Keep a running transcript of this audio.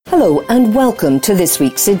Hello and welcome to this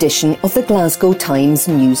week's edition of the Glasgow Times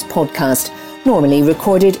News Podcast, normally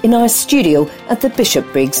recorded in our studio at the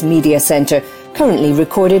Bishopbriggs Media Centre, currently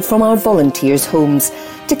recorded from our volunteers' homes.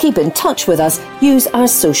 To keep in touch with us, use our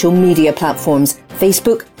social media platforms,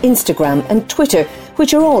 Facebook, Instagram and Twitter,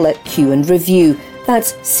 which are all at Q and Review.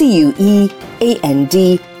 That's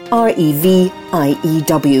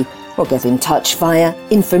CUEANDREVIEW. Or get in touch via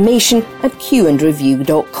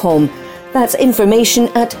information@qandreview.com. That's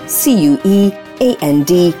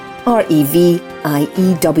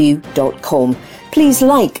information@CUEANDREVIEW.com. Please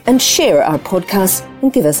like and share our podcast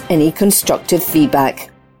and give us any constructive feedback.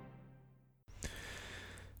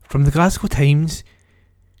 From the Glasgow Times,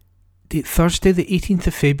 date Thursday the 18th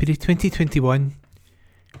of February 2021,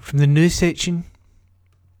 from the news section.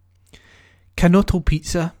 Canotto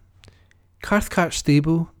Pizza. Cathcart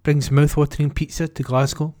Stable brings mouthwatering pizza to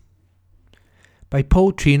Glasgow. By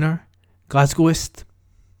Paul Traynor, Glasgowist.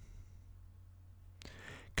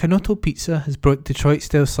 Canotto Pizza has brought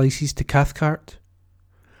Detroit-style slices to Cathcart.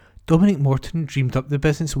 Dominic Morton dreamed up the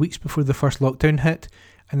business weeks before the first lockdown hit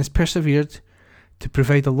and has persevered to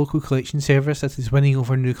provide a local collection service that is winning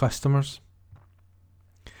over new customers.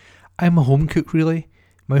 "I'm a home cook really.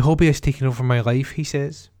 My hobby has taken over my life," he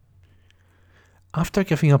says. After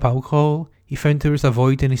giving up alcohol, he found there was a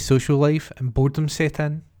void in his social life and boredom set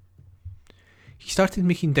in. He started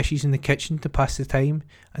making dishes in the kitchen to pass the time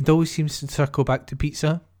and always seems to circle back to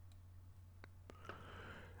pizza.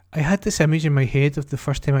 "I had this image in my head of the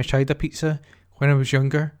first time I tried a pizza when I was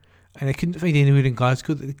younger, and I couldn't find anywhere in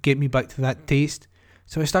Glasgow that would get me back to that taste,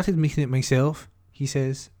 so I started making it myself," he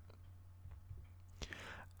says.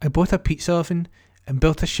 "I bought a pizza oven and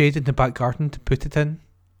built a shed in the back garden to put it in.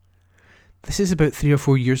 This is about 3 or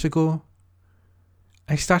 4 years ago.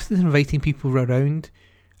 I started inviting people around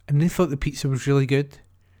and they thought the pizza was really good.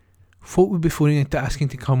 Folk would be phoning in to asking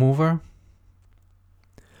to come over.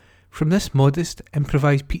 From this modest,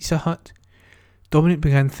 improvised Pizza Hut, Dominic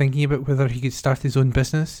began thinking about whether he could start his own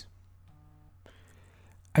business.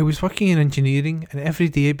 I was working in engineering and every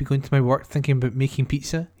day I'd be going to my work thinking about making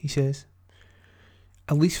pizza," he says.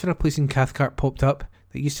 "A lease for a place in Cathcart popped up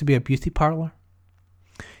that used to be a beauty parlour.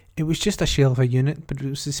 It was just a shell of a unit, but it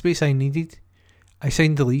was the space I needed. I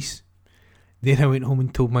signed the lease. Then I went home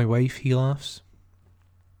and told my wife," he laughs.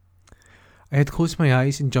 "I had closed my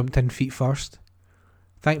eyes and jumped in feet first.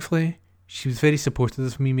 Thankfully, she was very supportive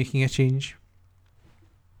of me making a change."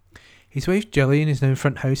 His wife Gillian is now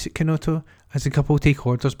front house at Canotto as the couple take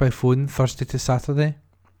orders by phone Thursday to Saturday.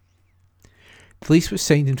 The lease was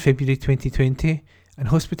signed in February 2020 and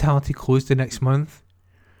hospitality closed the next month.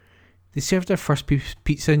 They served their first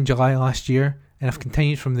pizza in July last year and have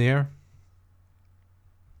continued from there.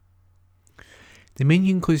 The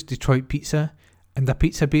menu includes Detroit pizza and a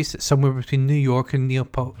pizza base that's somewhere between New York and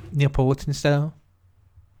Neapolitan style.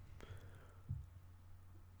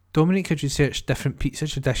 Dominic had researched different pizza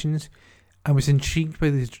traditions and was intrigued by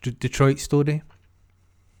the Detroit story.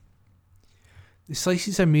 "The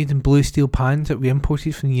slices are made in blue steel pans that we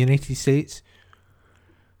imported from the United States.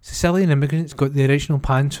 Sicilian immigrants got the original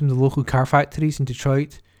pans from the local car factories in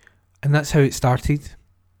Detroit, and that's how it started.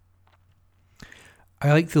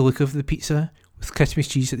 I like the look of the pizza, with Christmas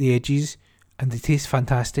cheese at the edges, and they taste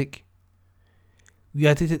fantastic. We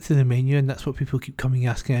added it to the menu and that's what people keep coming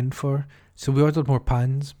asking in for, so we ordered more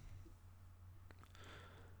pans.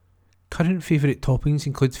 Current favourite toppings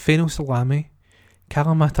include fennel salami,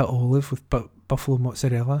 Kalamata olive with buffalo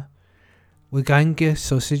mozzarella, Laganga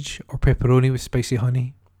sausage or pepperoni with spicy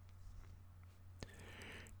honey."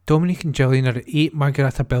 Dominic and Gillian are at 8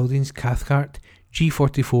 Margarata Buildings, Cathcart,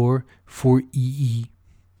 G44 4EE.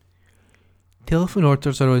 Telephone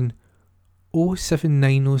orders are on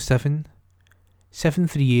 07907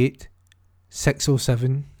 738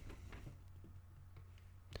 607.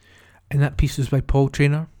 And that piece was by Paul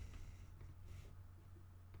Traynor.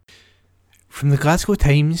 From the Glasgow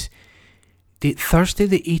Times, date Thursday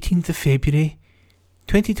the 18th of February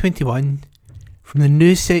 2021, from the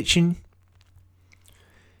news section.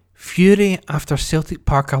 Fury after Celtic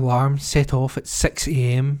Park alarm set off at 6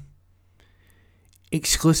 a.m.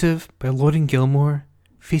 Exclusive by Lauren Gilmore,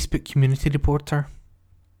 Facebook community reporter.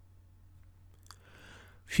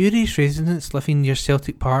 Furious residents living near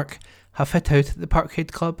Celtic Park have hit out at the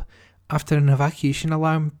Parkhead Club after an evacuation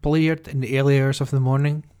alarm blared in the early hours of the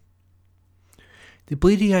morning. The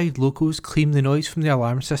bleary-eyed locals claim the noise from the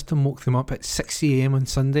alarm system woke them up at 6 a.m. on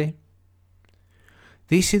Sunday.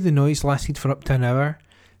 They say the noise lasted for up to an hour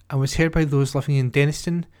and was heard by those living in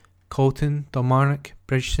Denniston, Colton, Dalmarnock,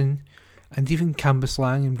 Bridgeton and even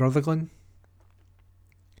Cambuslang and Rutherglen.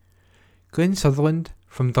 Glenn Sutherland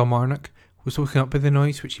from Dalmarnock was woken up by the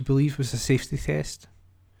noise, which he believed was a safety test.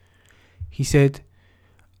 He said,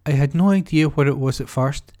 "I had no idea what it was at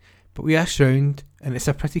first, but we asked round and it's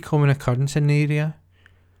a pretty common occurrence in the area.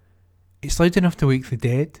 It's loud enough to wake the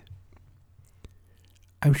dead.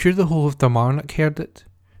 I'm sure the whole of Darmarnock heard it.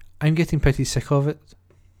 I'm getting pretty sick of it."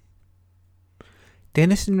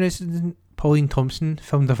 Denison resident Pauline Thompson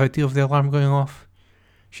filmed a video of the alarm going off.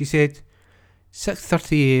 She said,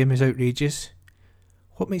 "6:30am is outrageous.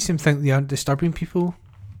 What makes them think they aren't disturbing people?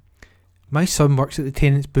 My son works at the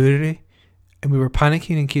tenant's brewery and we were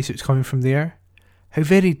panicking in case it was coming from there. How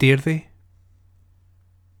very dare they?"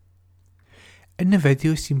 In the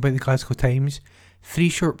video seen by the Glasgow Times, 3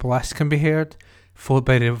 short blasts can be heard, followed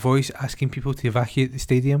by a voice asking people to evacuate the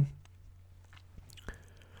stadium.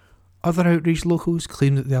 Other outraged locals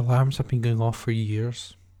claim that the alarms have been going off for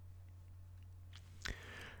years.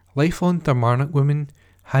 Lifelong Darmarnock woman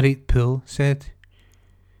Harriet Poole said,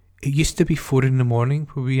 "It used to be 4 in the morning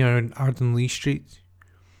when we are in Arden Lee Street.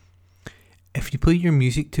 If you play your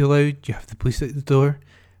music too loud, you have the police at the door,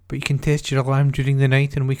 but you can test your alarm during the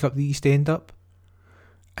night and wake up the East End up.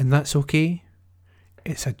 And that's okay.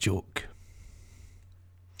 It's a joke."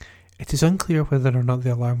 It is unclear whether or not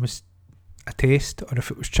the alarm was a test or if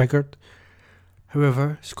it was triggered.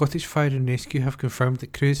 However, Scottish Fire and Rescue have confirmed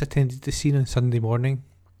that crews attended the scene on Sunday morning.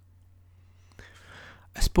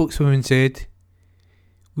 A spokeswoman said,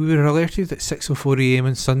 "We were alerted at 6:04am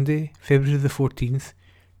on Sunday, February the 14th,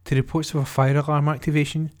 to reports of a fire alarm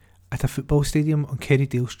activation at a football stadium on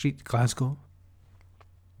Kerrydale Street, Glasgow.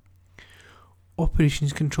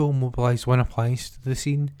 Operations Control mobilised 1 appliance to the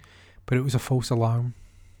scene, but it was a false alarm."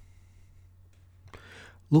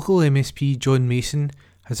 Local MSP John Mason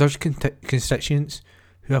has urged constituents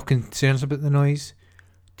who have concerns about the noise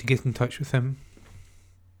to get in touch with him.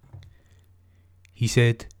 He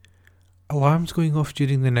said, "Alarms going off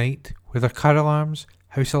during the night, whether car alarms,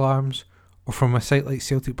 house alarms, or from a site like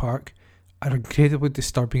Celtic Park, are incredibly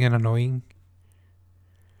disturbing and annoying.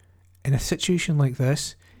 In a situation like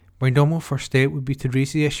this, my normal first step would be to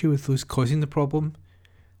raise the issue with those causing the problem,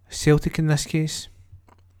 Celtic in this case.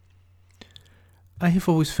 I have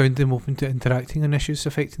always found them open to interacting on issues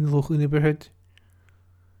affecting the local neighbourhood.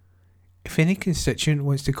 If any constituent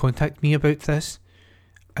wants to contact me about this,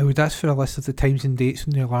 I would ask for a list of the times and dates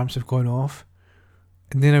when the alarms have gone off,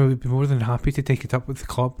 and then I would be more than happy to take it up with the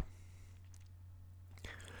club."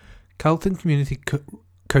 Carlton Community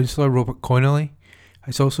Councillor Robert Connolly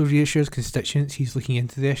has also reassured constituents he's looking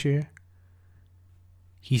into the issue.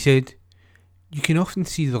 He said, "You can often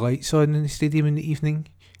see the lights on in the stadium in the evening,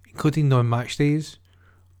 including non-match days,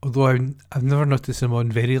 although I've never noticed them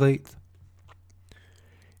on very late.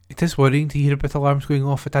 It is worrying to hear about alarms going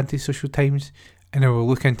off at antisocial times, and I will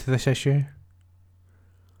look into this issue."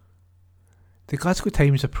 The Glasgow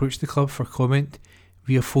Times approached the club for comment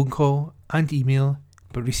via phone call and email,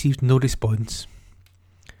 but received no response.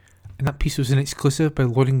 And that piece was an exclusive by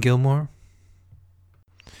Lauren Gilmore.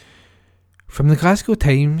 From the Glasgow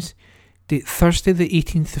Times, date Thursday the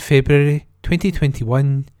 18th of February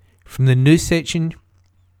 2021, from the news section,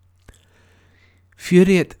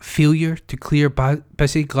 "Fury at failure to clear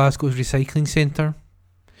busy Glasgow's recycling centre."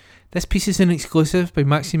 This piece is an exclusive by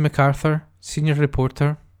Maxine MacArthur, senior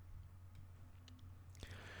reporter.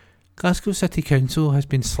 Glasgow City Council has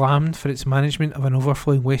been slammed for its management of an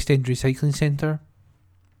overflowing West End recycling centre.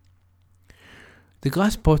 The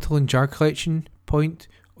glass bottle and jar collection point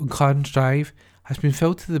on Clarence Drive has been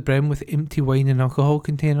filled to the brim with empty wine and alcohol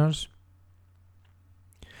containers.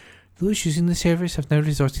 Those using the service have now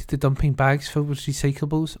resorted to dumping bags filled with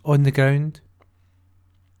recyclables on the ground.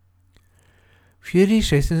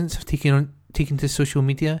 Furious residents have taken to social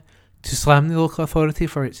media to slam the local authority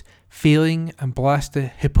for its failing and blast the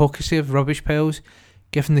hypocrisy of rubbish piles,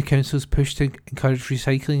 given the council's push to encourage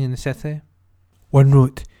recycling in the city. One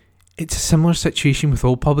wrote, "It's a similar situation with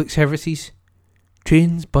all public services.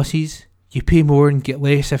 Trains, buses, you pay more and get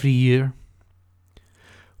less every year."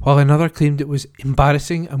 While another claimed it was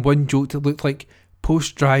embarrassing, and one joked it looked like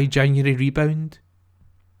post-dry January rebound.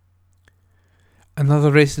 Another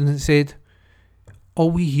resident said, "All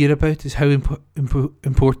we hear about is how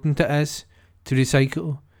important it is to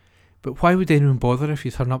recycle, but why would anyone bother if you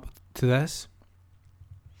turn up to this?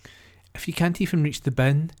 If you can't even reach the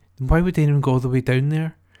bin, then why would anyone go all the way down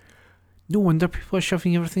there? No wonder people are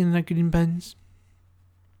shoving everything in their green bins."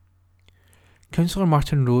 Councillor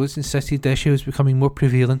Martin Rose insisted the issue is becoming more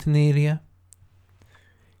prevalent in the area.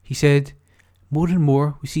 He said, "More and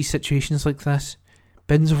more we see situations like this,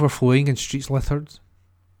 bins overflowing and streets littered.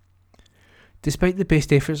 Despite the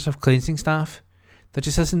best efforts of cleansing staff, there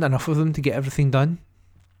just isn't enough of them to get everything done."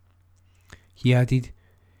 He added,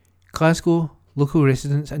 Glasgow, local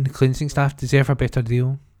residents and the cleansing staff deserve a better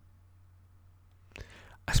deal.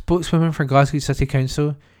 A spokeswoman for Glasgow City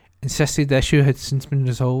Council insisted the issue had since been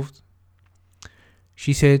resolved.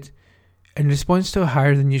 She said, "In response to a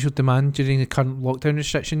higher than usual demand during the current lockdown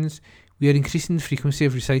restrictions, we are increasing the frequency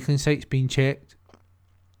of recycling sites being checked.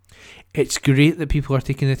 It's great that people are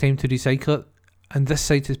taking the time to recycle it, and this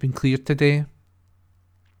site has been cleared today."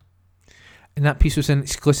 And that piece was an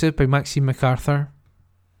exclusive by Maxine MacArthur.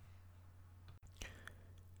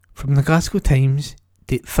 From the Glasgow Times,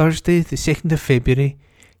 date Thursday the 2nd of February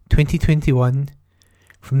 2021,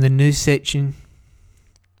 from the news section.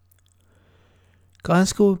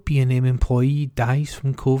 Glasgow B&M employee dies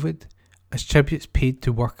from COVID as tributes paid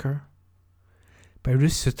to worker. By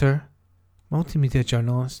Ruth Suter, multimedia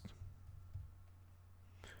journalist.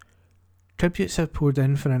 Tributes have poured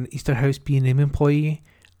in for an Easterhouse B&M employee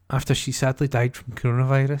after she sadly died from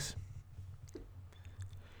coronavirus.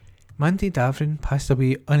 Mandy Davrin passed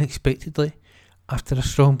away unexpectedly after a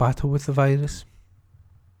strong battle with the virus.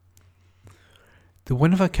 The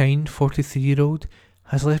one-of-a-kind 43-year-old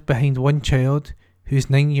has left behind one child who is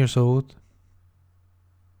 9 years old.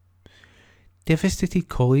 Devastated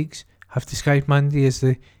colleagues have described Mandy as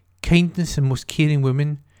the kindest and most caring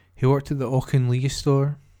woman who worked at the Auchinleigh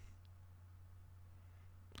store.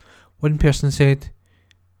 One person said,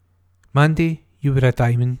 "Mandy, you were a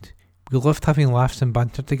diamond. We loved having laughs and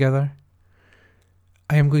banter together.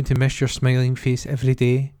 I am going to miss your smiling face every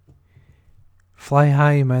day. Fly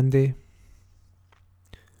high, Mandy."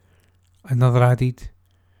 Another added,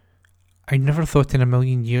 "I never thought in a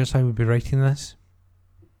million years I would be writing this."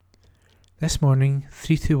 This morning,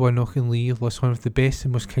 321 Auchinleigh lost one of the best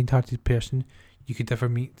and most kind-hearted person you could ever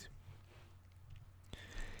meet.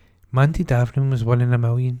 Mandy Davrin was 1 in a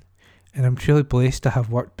million, and I'm truly blessed to have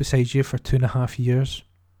worked beside you for 2.5 years.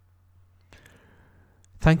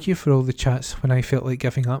 Thank you for all the chats when I felt like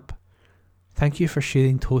giving up. Thank you for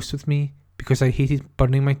sharing toast with me because I hated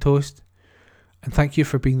burning my toast. And thank you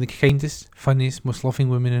for being the kindest, funniest, most loving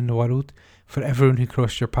woman in the world for everyone who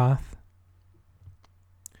crossed your path.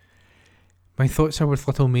 My thoughts are with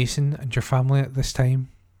little Mason and your family at this time.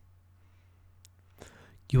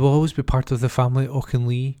 You will always be part of the family at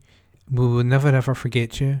Auchinleigh, and we will never ever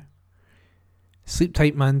forget you. Sleep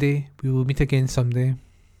tight, Mandy. We will meet again someday.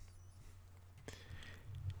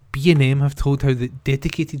 B&M have told how the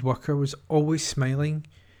dedicated worker was always smiling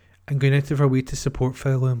and going out of her way to support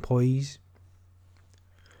fellow employees.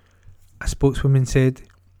 A spokeswoman said,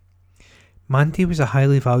 "Mandy was a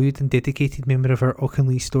highly valued and dedicated member of our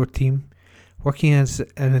Auchinleigh store team, working as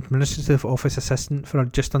an administrative office assistant for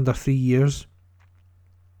just under 3 years.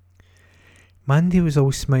 Mandy was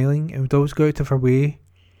always smiling and would always go out of her way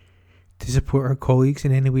to support her colleagues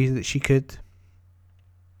in any way that she could.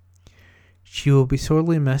 She will be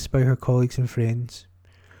sorely missed by her colleagues and friends.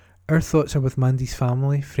 Our thoughts are with Mandy's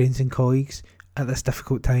family, friends and colleagues at this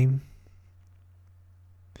difficult time."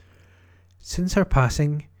 Since her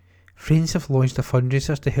passing, friends have launched a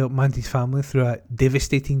fundraiser to help Mandy's family through a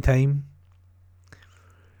devastating time.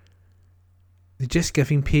 The Just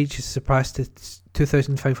Giving page has surpassed its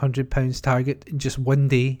 £2,500 target in just one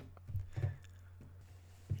day.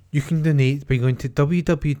 You can donate by going to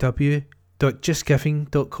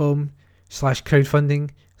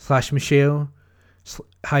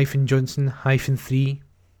www.justgiving.com/Michelle-Johnson-3.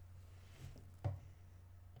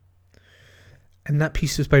 And that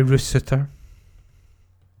piece was by Ruth Suter.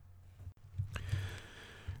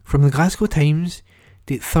 From the Glasgow Times,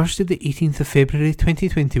 date Thursday the 18th of February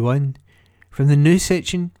 2021, from the news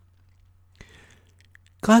section.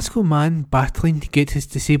 Glasgow man battling to get his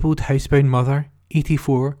disabled housebound mother,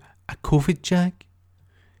 84, a COVID jab.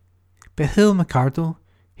 By Hill McArdle,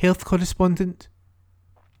 health correspondent.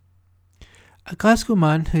 A Glasgow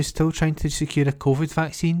man who is still trying to secure a COVID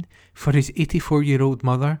vaccine for his 84-year-old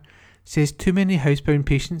mother says too many housebound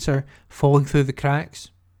patients are falling through the cracks.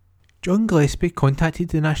 John Gillespie contacted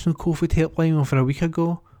the National COVID Helpline over a week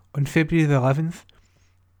ago, on February the 11th,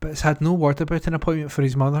 but has had no word about an appointment for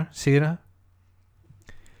his mother, Sarah.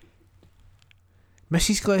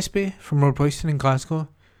 Mrs Gillespie, from Royboyston in Glasgow,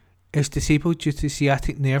 is disabled due to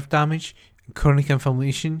sciatic nerve damage and chronic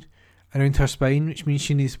inflammation around her spine, which means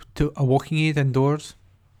she needs a walking aid indoors.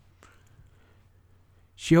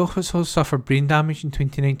 She also suffered brain damage in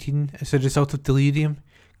 2019 as a result of delirium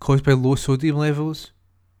caused by low sodium levels.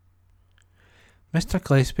 Mr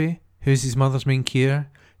Gillespie, who is his mother's main carer,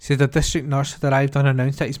 said a district nurse had arrived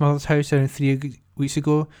unannounced at his mother's house around 3 weeks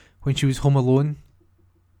ago when she was home alone.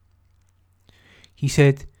 He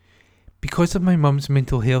said, "Because of my mum's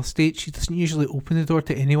mental health state, she doesn't usually open the door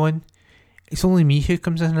to anyone. It's only me who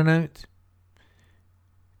comes in and out.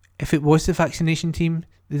 If it was the vaccination team,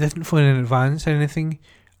 they didn't phone in advance or anything,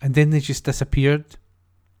 and then they just disappeared.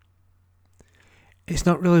 It's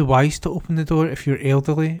not really wise to open the door if you're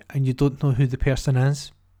elderly and you don't know who the person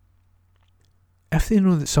is. If they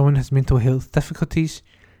know that someone has mental health difficulties,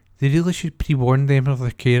 they really should pre-warn them or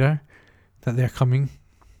their carer that they're coming.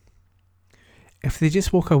 If they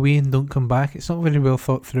just walk away and don't come back, it's not very well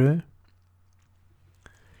thought through.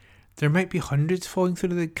 There might be hundreds falling through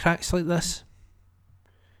the cracks like this.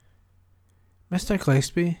 Mr.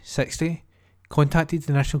 Gillespie, 60, contacted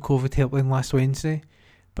the National COVID Helpline last Wednesday,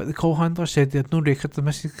 but the call handler said they had no record of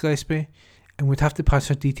Mrs. Gillespie and would have to pass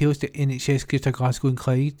her details to NHS Greater Glasgow and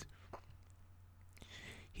Clyde.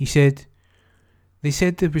 He said, "They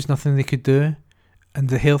said there was nothing they could do, and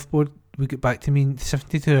the health board would get back to me in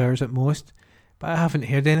 72 hours at most, but I haven't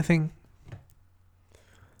heard anything."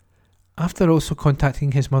 After also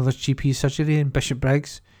contacting his mother's GP surgery in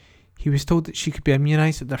Bishopbriggs, he was told that she could be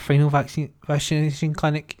immunised at their final vaccination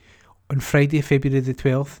clinic on Friday, February the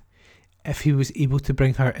 12th, if he was able to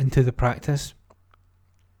bring her into the practice.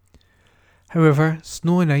 However,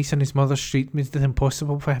 snow and ice on his mother's street made it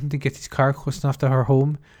impossible for him to get his car close enough to her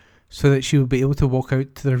home so that she would be able to walk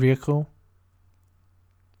out to their vehicle.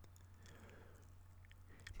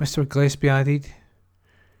 Mr. Gillespie added,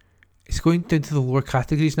 "It's going down to the lower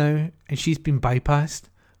categories now, and she's been bypassed,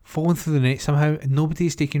 fallen through the net somehow, and nobody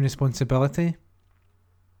is taking responsibility."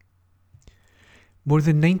 More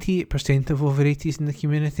than 98% of over 80s in the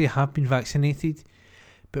community have been vaccinated,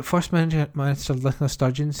 but First Minister Nicola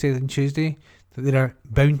Sturgeon said on Tuesday that there are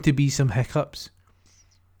bound to be some hiccups.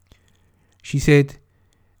 She said,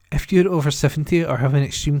 "If you're over 70 or have an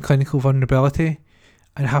extreme clinical vulnerability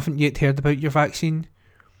and haven't yet heard about your vaccine,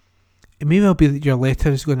 it may well be that your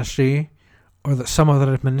letter is going astray or that some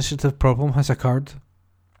other administrative problem has occurred.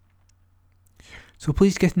 So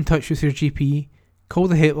please get in touch with your GP, call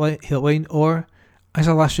the helpline or, as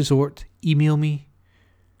a last resort, email me.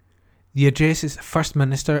 The address is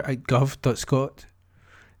firstminister@gov.scot.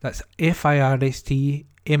 That's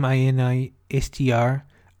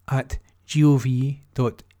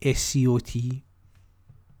firstminister@gov.scot.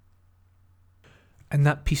 And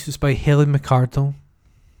that piece was by Helen McCardle.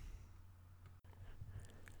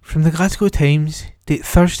 From the Glasgow Times, date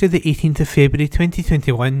Thursday the 18th of February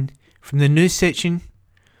 2021, from the news section.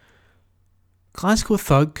 Glasgow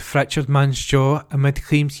thug fractured man's jaw amid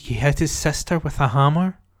claims he hit his sister with a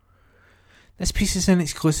hammer. This piece is an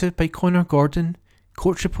exclusive by Connor Gordon,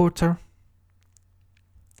 court reporter.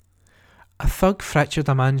 A thug fractured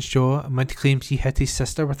a man's jaw amid claims he hit his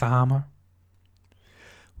sister with a hammer.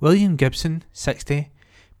 William Gibson, 60,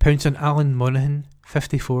 pounced on Alan Monaghan,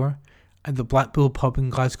 54, at the Black Bull pub in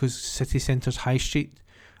Glasgow's city centre's High Street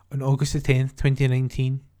on August the 10th,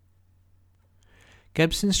 2019.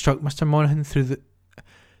 Gibson struck Mr. Monaghan through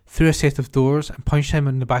a set of doors and punched him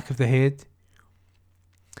in the back of the head.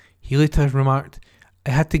 He later remarked,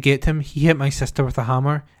 "I had to get him, he hit my sister with a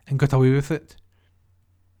hammer and got away with it."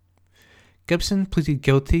 Gibson pleaded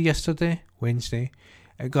guilty yesterday, Wednesday,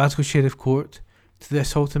 at Glasgow Sheriff Court to the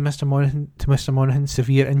assault of Mr. Monaghan's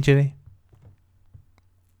severe injury.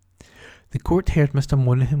 The court heard Mr.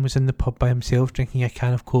 Monaghan was in the pub by himself drinking a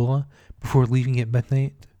can of cola before leaving at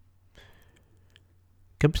midnight.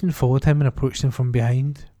 Gibson followed him and approached him from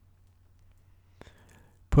behind.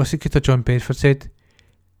 Prosecutor John Bedford said,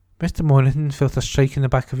 "Mr. Monaghan felt a strike in the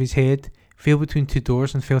back of his head, fell between two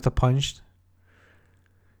doors and felt a punch."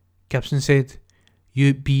 Gibson said,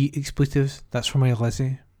 "You be expletives, that's for my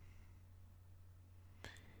Lizzie."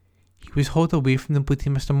 He was hauled away from the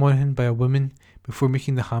bleeding Mr. Monaghan by a woman before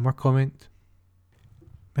making the hammer comment.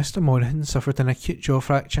 Mr. Monaghan suffered an acute jaw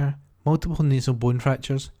fracture, multiple nasal bone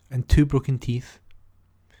fractures, and 2 broken teeth.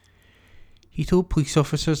 He told police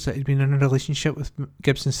officers that he'd been in a relationship with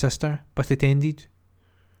Gibson's sister, but it ended.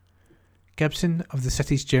 Gibson, of the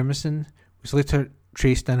city's Germiston, was later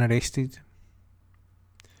traced and arrested.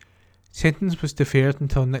 Sentence was deferred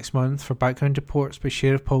until next month for background reports by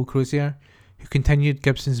Sheriff Paul Crozier, who continued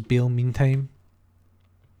Gibson's bail meantime.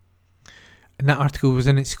 And that article was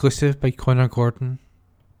an exclusive by Connor Gordon.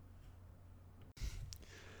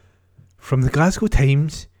 From the Glasgow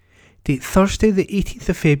Times, date Thursday the 18th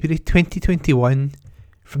of February 2021,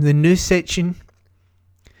 from the news section.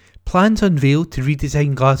 Plans unveiled to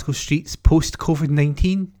redesign Glasgow streets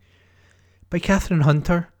post-COVID-19 by Catherine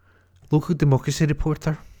Hunter, local democracy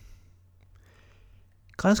reporter.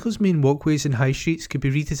 Glasgow's main walkways and high streets could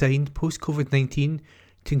be redesigned post-COVID-19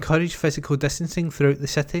 to encourage physical distancing throughout the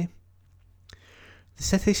city. The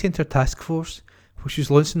City Centre Task Force, which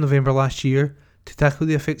was launched in November last year to tackle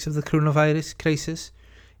the effects of the coronavirus crisis,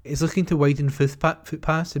 is looking to widen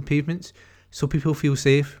footpaths and pavements so people feel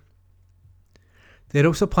safe. They're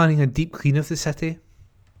also planning a deep clean of the city.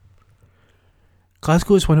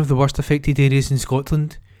 Glasgow is one of the worst affected areas in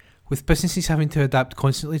Scotland, with businesses having to adapt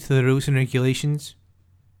constantly to the rules and regulations.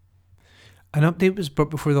 An update was brought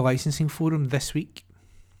before the licensing forum this week.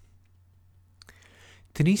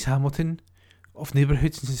 Denise Hamilton of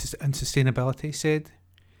Neighbourhoods and Sustainability said,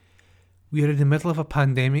 "We are in the middle of a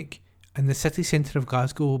pandemic and the city centre of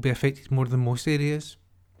Glasgow will be affected more than most areas.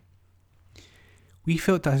 We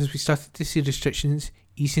felt that as we started to see restrictions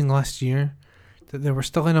easing last year, that there were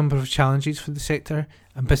still a number of challenges for the sector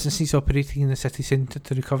and businesses operating in the city centre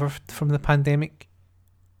to recover from the pandemic.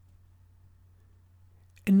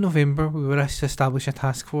 In November, we were asked to establish a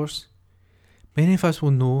task force. Many of us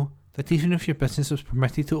will know that even if your business was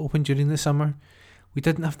permitted to open during the summer, we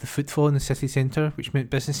didn't have the footfall in the city centre, which meant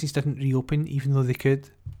businesses didn't reopen even though they could.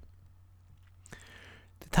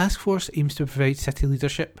 The task force aims to provide city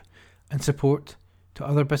leadership and support to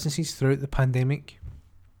other businesses throughout the pandemic.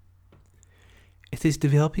 It is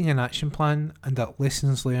developing an action plan and a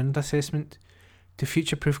lessons learned assessment to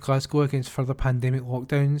future-proof Glasgow against further pandemic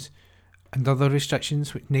lockdowns and other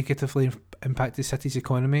restrictions which negatively impact the city's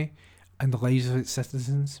economy and the lives of its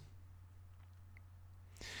citizens."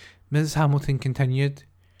 Ms Hamilton continued,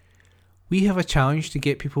 "We have a challenge to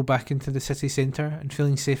get people back into the city centre and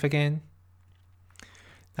feeling safe again.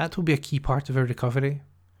 That will be a key part of our recovery.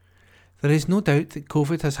 There is no doubt that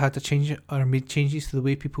COVID has had a change or made changes to the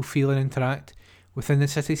way people feel and interact within the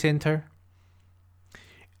city centre.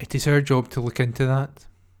 It is our job to look into that.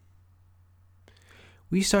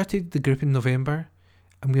 We started the group in November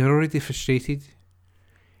and we are already frustrated.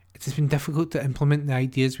 It has been difficult to implement the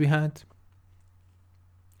ideas we had.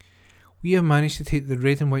 We have managed to take the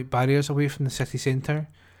red and white barriers away from the city centre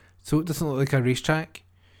so it doesn't look like a racetrack,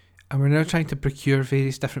 and we're now trying to procure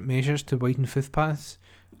various different measures to widen footpaths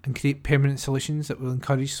and create permanent solutions that will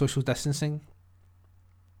encourage social distancing.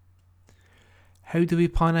 How do we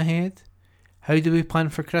plan ahead? How do we plan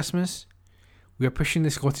for Christmas? We are pushing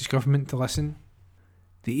the Scottish Government to listen.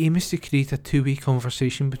 The aim is to create a two-way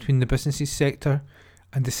conversation between the businesses sector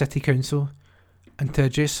and the City Council and to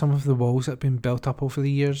address some of the walls that have been built up over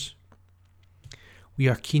the years. We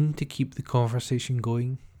are keen to keep the conversation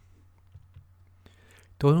going."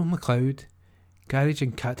 Donald MacLeod, garage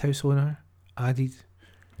and cat house owner, added,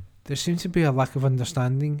 "There seems to be a lack of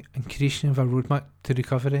understanding and creation of a roadmap to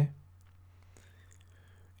recovery.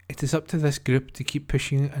 It is up to this group to keep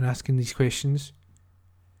pushing and asking these questions.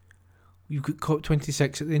 We've got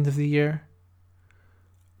COP26 at the end of the year.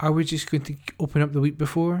 Are we just going to open up the week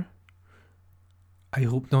before? I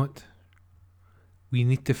hope not. We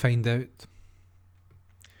need to find out."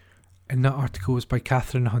 And that article was by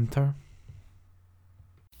Catherine Hunter.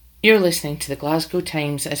 You're listening to the Glasgow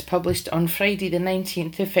Times as published on Friday the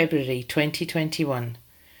 19th of February 2021.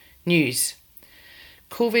 News.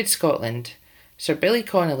 COVID Scotland. Sir Billy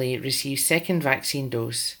Connolly receives second vaccine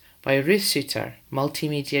dose by Ruth Souter,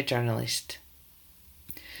 multimedia journalist.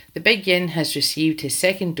 The Big Yin has received his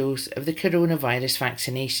second dose of the coronavirus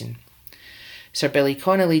vaccination. Sir Billy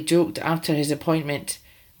Connolly joked after his appointment,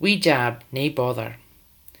 "We jab, nae bother."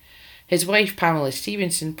 His wife Pamela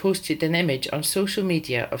Stevenson posted an image on social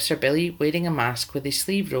media of Sir Billy wearing a mask with his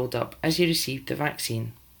sleeve rolled up as he received the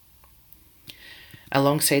vaccine.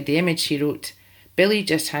 Alongside the image she wrote, "Billy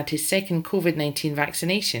just had his second COVID-19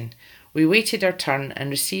 vaccination. We waited our turn and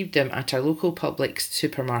received them at our local Publix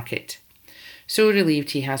supermarket. So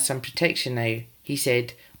relieved he has some protection now," he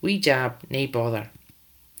said, "We jab, nae bother."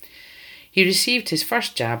 He received his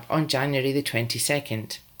first jab on January the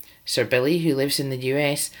 22nd. Sir Billy, who lives in the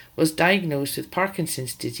US, was diagnosed with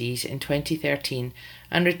Parkinson's disease in 2013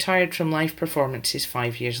 and retired from live performances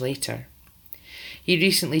 5 years later. He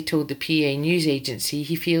recently told the PA news agency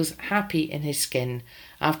he feels happy in his skin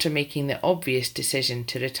after making the obvious decision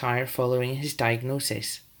to retire following his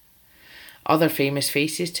diagnosis. Other famous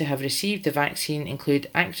faces to have received the vaccine include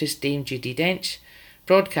actress Dame Judi Dench,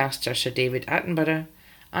 broadcaster Sir David Attenborough,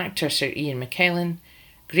 actor Sir Ian McKellen,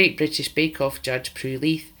 Great British Bake Off judge Prue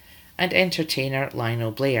Leith, and entertainer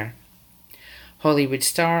Lionel Blair. Hollywood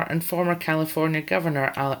star and former California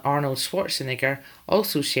Governor Arnold Schwarzenegger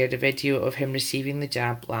also shared a video of him receiving the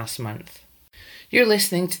jab last month. You're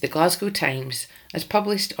listening to the Glasgow Times as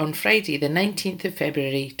published on Friday the 19th of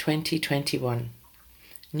February 2021.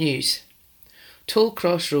 News.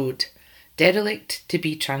 Tollcross Road, derelict to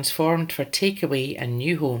be transformed for takeaway and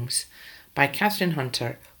new homes, by Catherine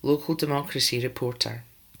Hunter, local democracy reporter.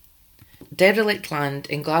 Derelict land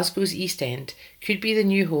in Glasgow's East End could be the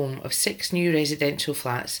new home of 6 new residential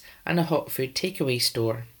flats and a hot food takeaway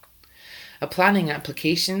store. A planning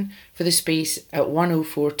application for the space at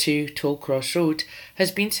 1042 Tollcross Road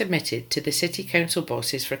has been submitted to the City Council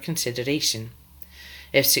bosses for consideration.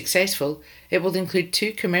 If successful, it will include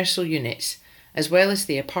 2 commercial units, as well as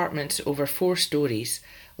the apartments over 4 storeys,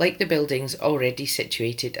 like the buildings already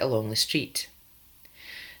situated along the street.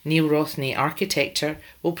 Neil Rothney Architecture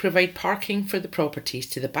will provide parking for the properties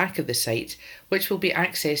to the back of the site, which will be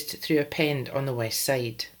accessed through a pend on the west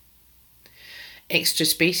side. Extra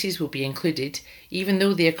spaces will be included, even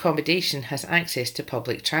though the accommodation has access to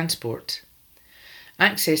public transport.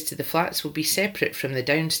 Access to the flats will be separate from the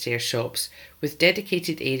downstairs shops, with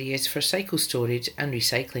dedicated areas for cycle storage and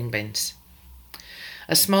recycling bins.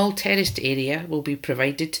 A small terraced area will be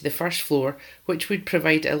provided to the first floor, which would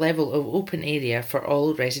provide a level of open area for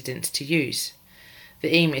all residents to use.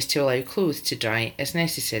 The aim is to allow clothes to dry as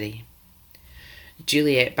necessary.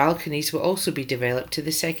 Juliet balconies will also be developed to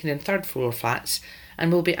the second and third floor flats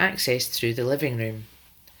and will be accessed through the living room.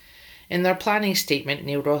 In their planning statement,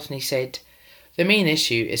 Neil Rothney said, "The main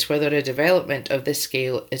issue is whether a development of this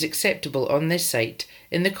scale is acceptable on this site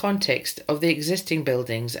in the context of the existing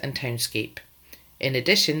buildings and townscape. In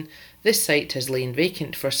addition, this site has lain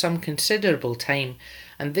vacant for some considerable time,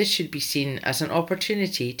 and this should be seen as an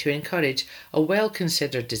opportunity to encourage a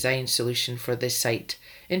well-considered design solution for this site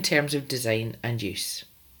in terms of design and use."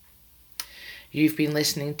 You've been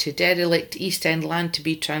listening to Derelict East End Land to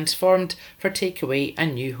be Transformed for Takeaway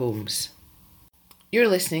and New Homes. You're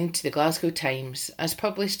listening to the Glasgow Times, as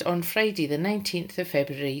published on Friday the 19th of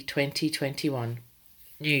February 2021.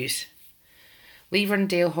 News.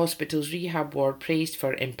 Leavendale Hospital's rehab ward praised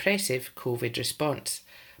for impressive COVID response,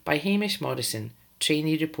 by Hamish Morrison,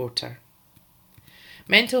 trainee reporter.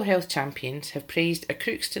 Mental health champions have praised a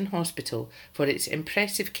Crookston hospital for its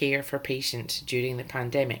impressive care for patients during the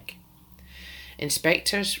pandemic.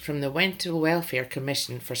 Inspectors from the Mental Welfare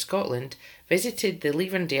Commission for Scotland visited the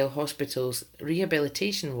Leavendale Hospital's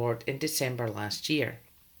rehabilitation ward in December last year.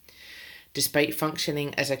 Despite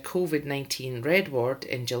functioning as a COVID-19 red ward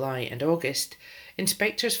in July and August,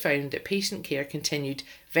 inspectors found that patient care continued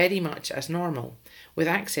very much as normal, with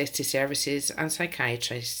access to services and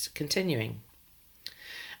psychiatrists continuing.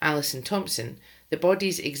 Alison Thompson, the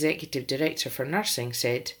body's executive director for nursing,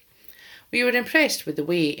 said, "We were impressed with the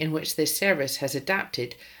way in which this service has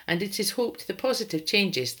adapted, and it is hoped the positive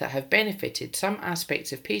changes that have benefited some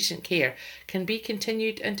aspects of patient care can be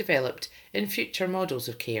continued and developed in future models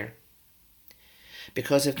of care."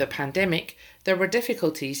 Because of the pandemic, there were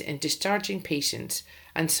difficulties in discharging patients,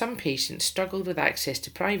 and some patients struggled with access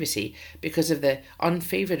to privacy because of the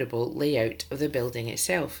unfavourable layout of the building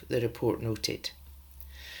itself, the report noted.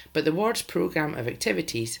 But the ward's programme of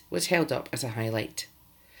activities was held up as a highlight.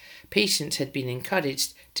 Patients had been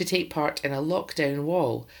encouraged to take part in a lockdown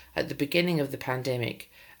wall at the beginning of the pandemic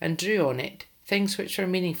and drew on it things which were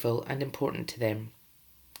meaningful and important to them.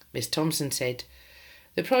 Ms Thompson said,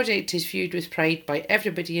 "The project is viewed with pride by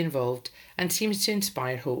everybody involved and seems to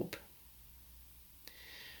inspire hope."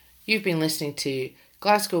 You've been listening to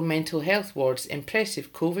Glasgow Mental Health Ward's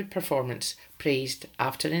impressive COVID performance praised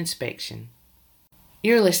after inspection.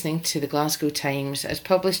 You're listening to the Glasgow Times, as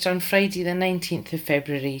published on Friday the 19th of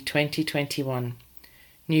February 2021.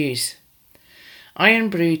 News. Iron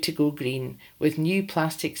Brew to go green with new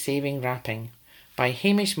plastic-saving wrapping, by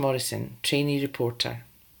Hamish Morrison, trainee reporter.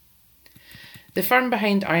 The firm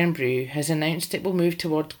behind Iron Brew has announced it will move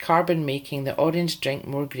toward carbon making the orange drink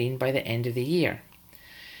more green by the end of the year.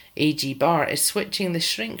 AG Bar is switching the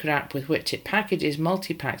shrink wrap with which it packages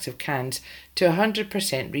multi-packs of cans to a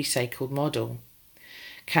 100% recycled model.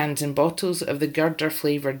 Cans and bottles of the Girder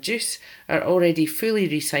flavoured juice are already fully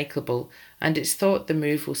recyclable, and it's thought the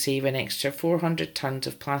move will save an extra 400 tonnes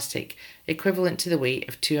of plastic, equivalent to the weight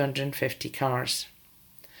of 250 cars.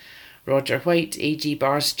 Roger White, AG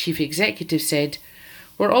Bar's chief executive, said,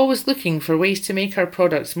 "We're always looking for ways to make our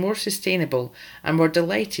products more sustainable, and we're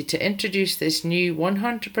delighted to introduce this new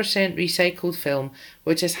 100% recycled film,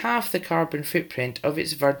 which has half the carbon footprint of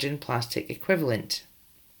its virgin plastic equivalent.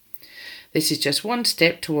 This is just one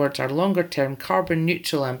step towards our longer-term carbon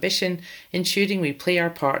neutral ambition, ensuring we play our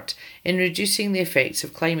part in reducing the effects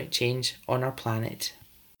of climate change on our planet."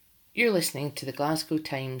 You're listening to the Glasgow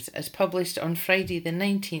Times, as published on Friday the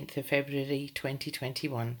 19th of February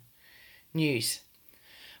 2021. News.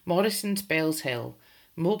 Morrison's Bells Hill,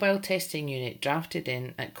 mobile testing unit drafted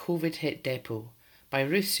in at COVID hit depot, by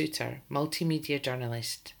Ruth Souter, multimedia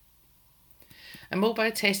journalist. A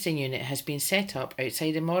mobile testing unit has been set up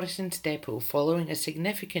outside a Morrison's depot following a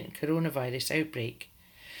significant coronavirus outbreak.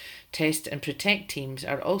 Test and protect teams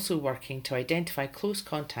are also working to identify close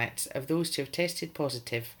contacts of those who have tested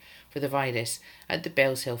positive, for the virus at the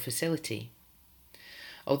Bellshill facility.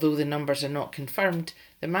 Although the numbers are not confirmed,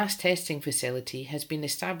 the mass testing facility has been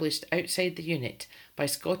established outside the unit by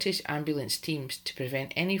Scottish ambulance teams to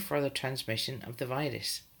prevent any further transmission of the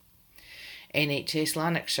virus. NHS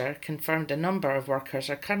Lanarkshire confirmed a number of workers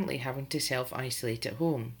are currently having to self-isolate at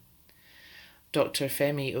home. Dr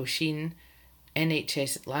Femi O'Sheen,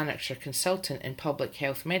 NHS Lanarkshire consultant in public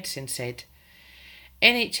health medicine, said,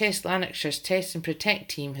 NHS Lanarkshire's Test and Protect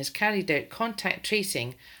team has carried out contact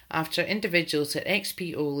tracing after individuals at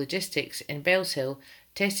XPO Logistics in Bellshill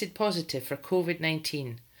tested positive for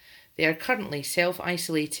COVID-19. They are currently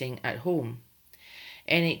self-isolating at home.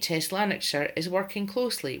 NHS Lanarkshire is working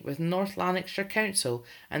closely with North Lanarkshire Council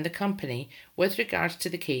and the company with regards to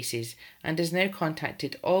the cases and has now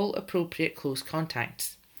contacted all appropriate close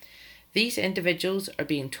contacts. These individuals are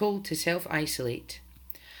being told to self-isolate.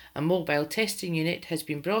 A mobile testing unit has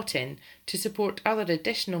been brought in to support other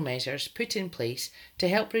additional measures put in place to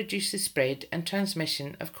help reduce the spread and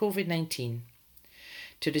transmission of COVID-19.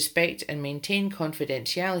 To respect and maintain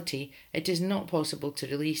confidentiality, it is not possible to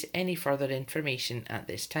release any further information at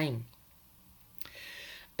this time.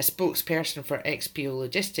 A spokesperson for XPO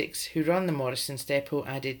Logistics, who run the Morrisons depot,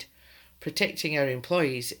 added, protecting our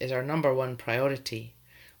employees is our number one priority.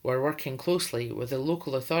 We're working closely with the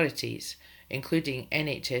local authorities, including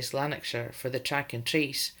NHS Lanarkshire, for the track and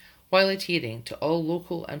trace, while adhering to all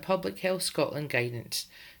local and Public Health Scotland guidance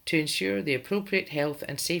to ensure the appropriate health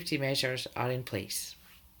and safety measures are in place.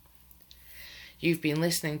 You've been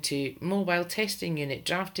listening to Mobile Testing Unit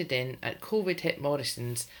drafted in at COVID hit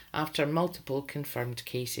Morrisons after multiple confirmed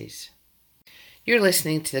cases. You're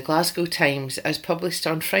listening to the Glasgow Times as published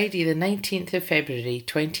on Friday the 19th of February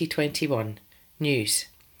 2021. News.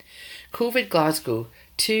 COVID Glasgow,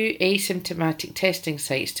 2 asymptomatic testing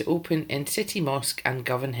sites to open in City Mosque and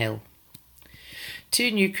Govanhill. 2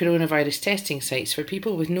 new coronavirus testing sites for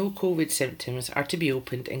people with no COVID symptoms are to be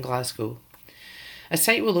opened in Glasgow. A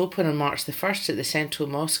site will open on March the 1st at the Central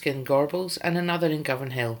Mosque in Gorbals and another in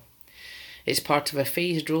Govanhill. It's part of a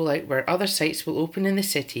phased rollout where other sites will open in the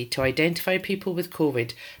city to identify people with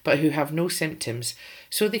COVID but who have no symptoms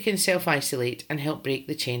so they can self-isolate and help break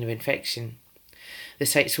the chain of infection. The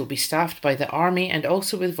sites will be staffed by the Army and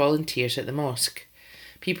also with volunteers at the mosque.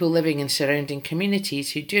 People living in surrounding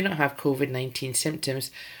communities who do not have COVID-19 symptoms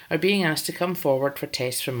are being asked to come forward for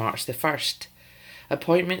tests from March the 1st.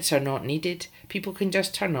 Appointments are not needed, people can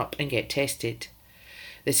just turn up and get tested.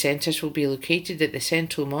 The centres will be located at the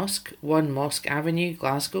Central Mosque, 1 Mosque Avenue,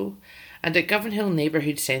 Glasgow, and at Govanhill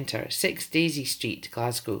Neighbourhood Centre, 6 Daisy Street,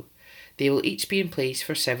 Glasgow. They will each be in place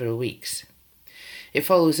for several weeks. It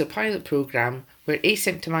follows a pilot programme where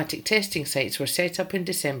asymptomatic testing sites were set up in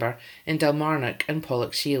December in Dalmarnock and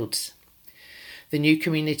Pollokshields. The new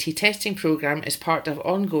community testing programme is part of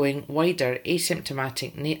ongoing wider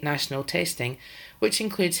asymptomatic national testing, which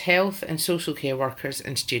includes health and social care workers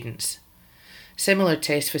and students. Similar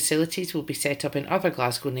test facilities will be set up in other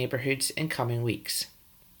Glasgow neighbourhoods in coming weeks.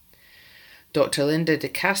 Dr Linda de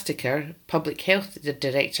Casticker, Public Health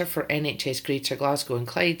Director for NHS Greater Glasgow and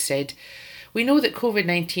Clyde, said, "We know that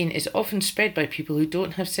COVID-19 is often spread by people who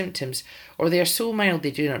don't have symptoms or they are so mild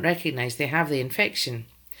they do not recognise they have the infection.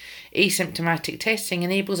 Asymptomatic testing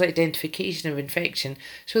enables identification of infection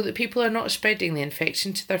so that people are not spreading the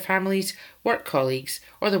infection to their families, work colleagues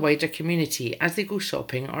or the wider community as they go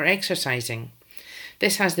shopping or exercising.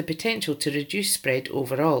 This has the potential to reduce spread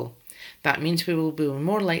overall. That means we will be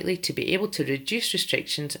more likely to be able to reduce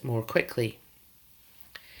restrictions more quickly."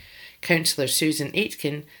 Councillor Susan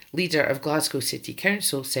Aitken, leader of Glasgow City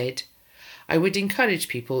Council, said, "I would encourage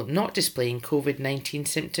people not displaying COVID-19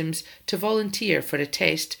 symptoms to volunteer for a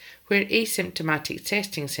test where asymptomatic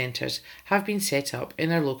testing centres have been set up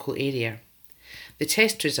in our local area. The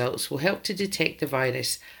test results will help to detect the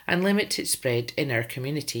virus and limit its spread in our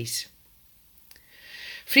communities."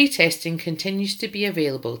 Free testing continues to be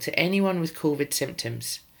available to anyone with COVID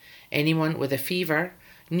symptoms. Anyone with a fever,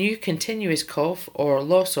 new continuous cough or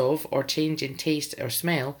loss of or change in taste or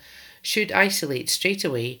smell should isolate straight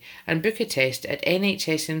away and book a test at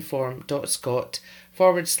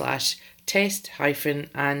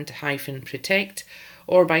nhsinform.scot/test-and-protect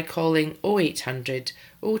or by calling 0800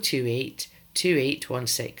 028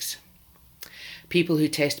 2816. People who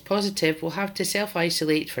test positive will have to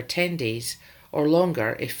self-isolate for 10 days or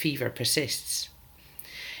longer if fever persists.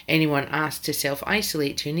 Anyone asked to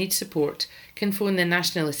self-isolate who needs support can phone the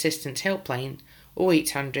National Assistance Helpline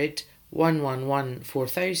 0800 111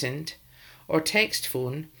 4000 or text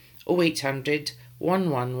phone 0800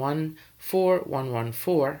 111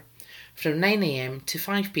 4114 from 9am to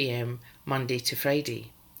 5pm Monday to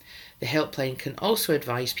Friday. The helpline can also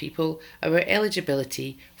advise people about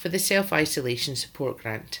eligibility for the self-isolation support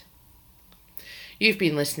grant. You've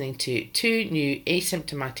been listening to 2 new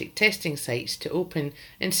asymptomatic testing sites to open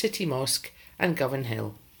in City Mosque and Govan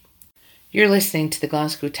Hill. You're listening to the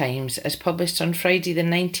Glasgow Times as published on Friday the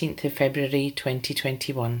 19th of February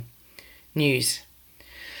 2021. News.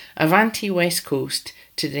 Avanti West Coast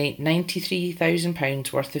to donate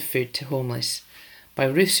 £93,000 worth of food to homeless by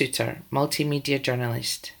Ruth Souter, multimedia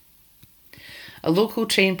journalist. A local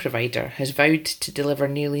train provider has vowed to deliver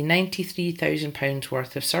nearly £93,000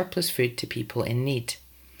 worth of surplus food to people in need.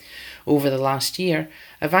 Over the last year,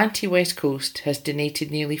 Avanti West Coast has donated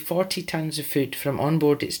nearly 40 tonnes of food from on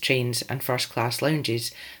board its trains and first-class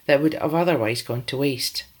lounges that would have otherwise gone to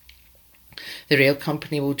waste. The rail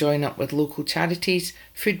company will join up with local charities,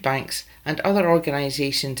 food banks and other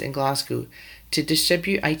organisations in Glasgow to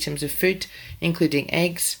distribute items of food including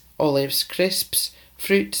eggs, olives, crisps,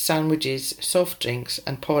 fruit, sandwiches, soft drinks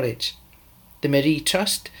and porridge. The Marie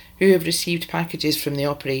Trust, who have received packages from the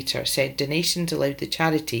operator, said donations allowed the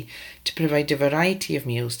charity to provide a variety of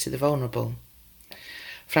meals to the vulnerable.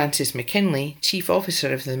 Francis McKinley, Chief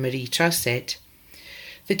Officer of the Marie Trust, said,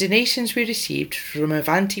 "The donations we received from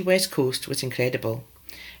Avanti West Coast was incredible.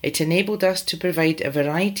 It enabled us to provide a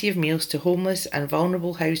variety of meals to homeless and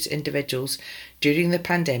vulnerable house individuals during the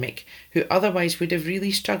pandemic who otherwise would have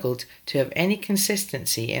really struggled to have any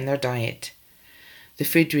consistency in their diet. The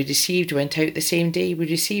food we received went out the same day we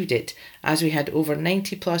received it, as we had over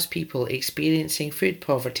 90 plus people experiencing food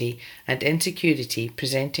poverty and insecurity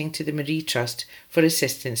presenting to the Marie Trust for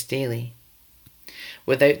assistance daily.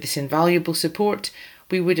 Without this invaluable support,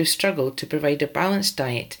 we would have struggled to provide a balanced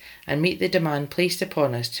diet and meet the demand placed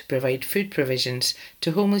upon us to provide food provisions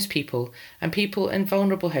to homeless people and people in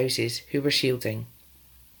vulnerable houses who were shielding."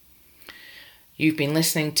 You've been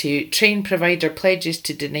listening to Train Provider pledges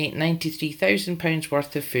to donate £93,000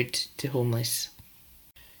 worth of food to homeless.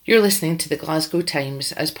 You're listening to the Glasgow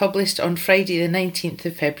Times as published on Friday the 19th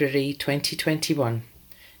of February 2021.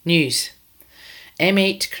 News.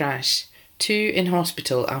 M8 crash. 2 in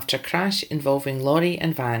hospital after crash involving lorry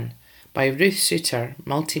and van by Ruth Souter,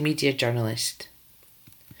 multimedia journalist.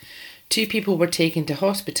 2 people were taken to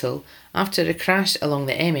hospital after a crash along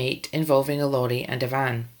the M8 involving a lorry and a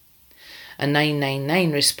van. A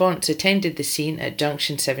 999 response attended the scene at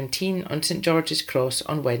Junction 17 on St George's Cross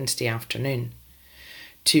on Wednesday afternoon.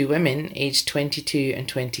 2 women, aged 22 and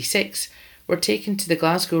 26, were taken to the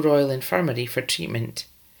Glasgow Royal Infirmary for treatment.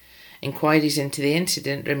 Inquiries into the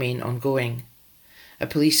incident remain ongoing. A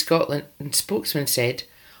Police Scotland spokesman said,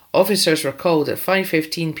 "Officers were called at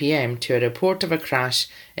 5:15 p.m. to a report of a crash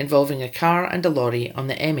involving a car and a lorry on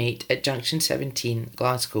the M8 at Junction 17,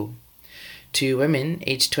 Glasgow. 2 women,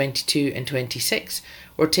 aged 22 and 26,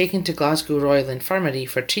 were taken to Glasgow Royal Infirmary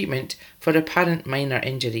for treatment for apparent minor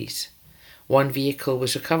injuries. 1 vehicle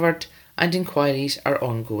was recovered and inquiries are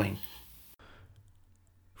ongoing."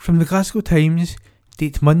 From the Glasgow Times,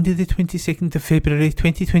 date Monday the 22nd of February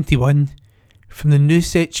 2021, from the news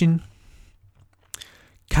section.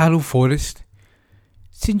 Carol Forrest,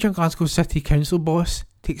 Senior Glasgow City Council boss,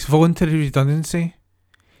 takes voluntary redundancy.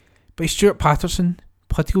 By Stuart Patterson,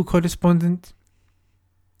 political correspondent.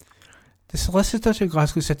 The solicitor to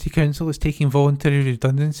Glasgow City Council is taking voluntary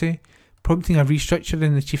redundancy, prompting a restructure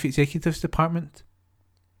in the Chief Executive's department.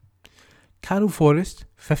 Carol Forrest,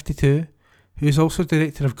 52, who is also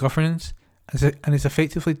Director of Governance and is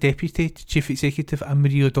effectively Deputy to Chief Executive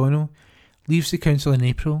Anne-Marie O'Donnell, leaves the council in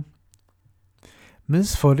April.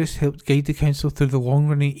 Ms Forrest helped guide the council through the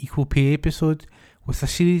long-running equal pay episode with a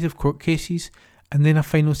series of court cases and then a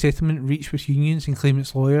final settlement reached with unions and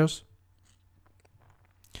claimants' lawyers.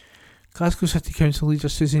 Glasgow City Council leader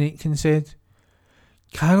Susan Aitken said,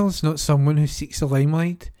 "Carol is not someone who seeks the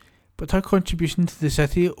limelight, but her contribution to the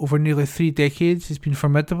city over nearly 3 decades has been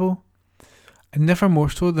formidable, and never more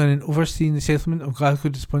so than in overseeing the settlement of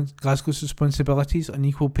Glasgow's responsibilities on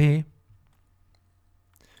equal pay.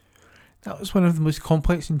 That was one of the most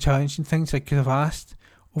complex and challenging things I could have asked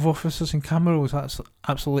of officers, and Camera was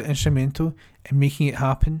absolutely instrumental in making it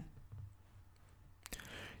happen.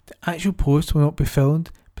 The actual post will not be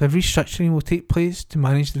filled, but a restructuring will take place to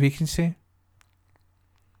manage the vacancy."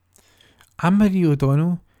 Anne-Marie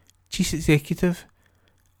O'Donnell, Chief Executive,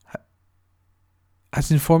 has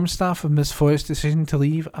informed staff of Ms Forrest's decision to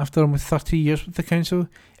leave after almost 30 years with the council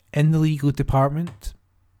in the legal department.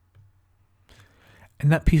 And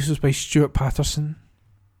that piece was by Stuart Patterson.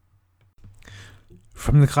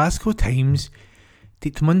 From the Glasgow Times,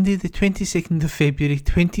 date Monday the 22nd of February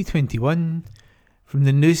 2021, from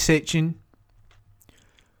the news section.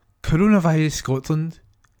 Coronavirus Scotland.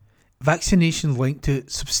 Vaccination linked to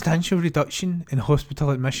substantial reduction in hospital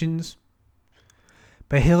admissions,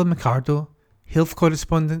 by Helen McCardle, health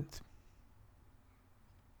correspondent.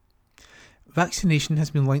 Vaccination has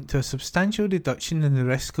been linked to a substantial reduction in the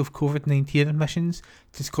risk of COVID-19 admissions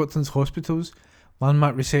to Scotland's hospitals,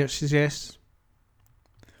 landmark research suggests.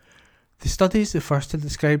 The study is the first to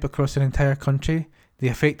describe across an entire country the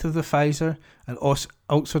effect of the Pfizer and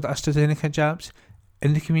Oxford AstraZeneca jabs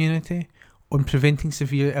in the community on preventing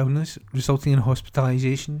severe illness resulting in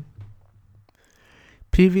hospitalisation.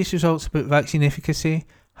 Previous results about vaccine efficacy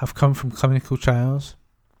have come from clinical trials.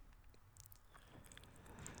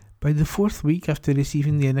 By the 4th week after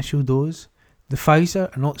receiving the initial dose, the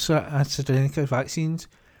Pfizer and Oxford AstraZeneca vaccines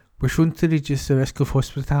were shown to reduce the risk of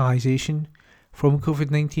hospitalisation from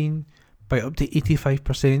COVID-19 by up to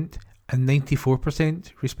 85% and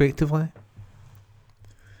 94% respectively.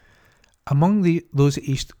 Among those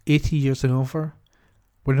aged 80 years and over,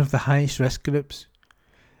 one of the highest risk groups,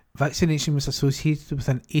 vaccination was associated with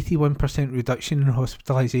an 81% reduction in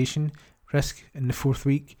hospitalisation risk in the 4th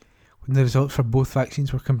week when the results for both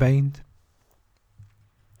vaccines were combined.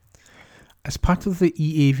 As part of the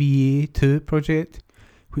EAVA2 project,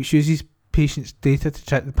 which uses patients' data to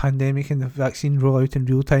track the pandemic and the vaccine rollout in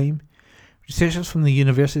real time, researchers from the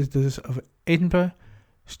universities of Edinburgh,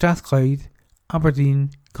 Strathclyde,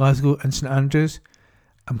 Aberdeen, Glasgow and St Andrews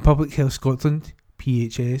and Public Health Scotland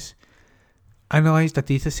 (PHS) analysed a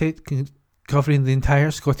dataset covering the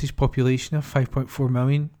entire Scottish population of 5.4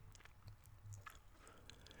 million.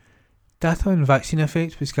 Data on vaccine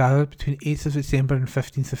effect was gathered between 8th of December and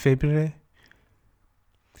 15th of February.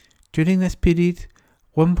 During this period,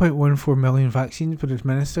 1.14 million vaccines were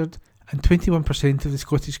administered and 21% of the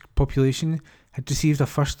Scottish population had received a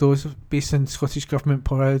first dose based on Scottish Government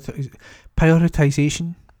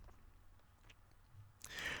prioritisation.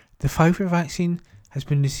 The Pfizer vaccine has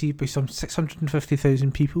been received by some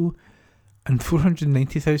 650,000 people and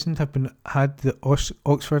 490,000 have had the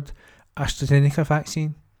Oxford AstraZeneca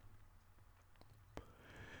vaccine.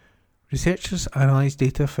 Researchers analysed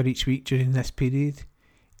data for each week during this period,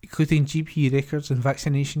 including GP records on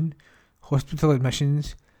vaccination, hospital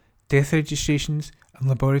admissions, death registrations and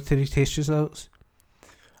laboratory test results,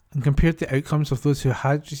 and compared the outcomes of those who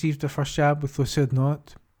had received the first jab with those who had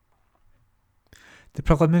not. The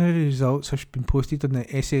preliminary results have been posted on the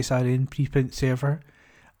SSRN preprint server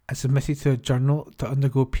and submitted to a journal to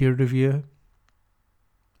undergo peer review.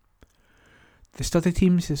 The study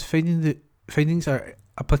team says findings are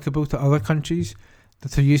applicable to other countries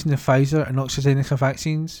that are using the Pfizer and AstraZeneca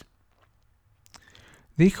vaccines.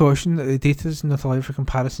 They caution that the data does not allow for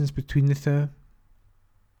comparisons between the two.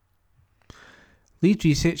 Lead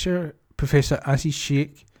researcher Professor Aziz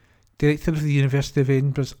Sheikh, Director of the University of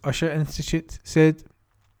Edinburgh's Usher Institute, said,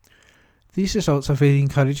 "These results are very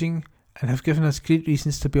encouraging and have given us great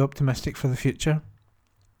reasons to be optimistic for the future.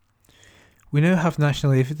 We now have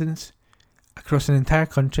national evidence, across an entire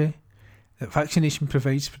country, that vaccination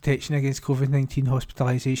provides protection against COVID-19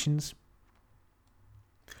 hospitalisations.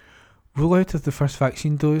 Rollout of the first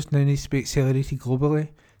vaccine dose now needs to be accelerated globally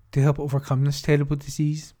to help overcome this terrible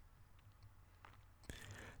disease."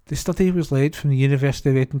 The study was led from the University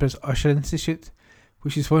of Edinburgh's Usher Institute,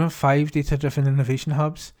 which is one of 5 data-driven innovation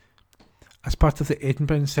hubs, as part of the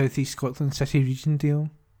Edinburgh and South East Scotland City Region deal.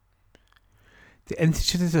 The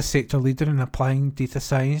Institute is a sector leader in applying data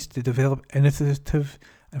science to develop innovative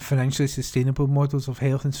and financially sustainable models of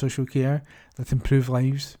health and social care that improve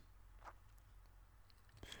lives.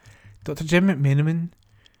 Dr. Jim McMenamin,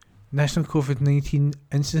 National COVID-19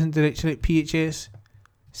 Incident Director at PHS,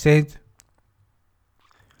 said,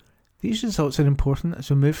 "These results are important as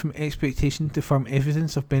we move from expectation to firm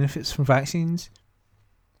evidence of benefits from vaccines.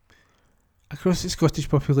 Across the Scottish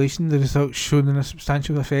population, the results shown in a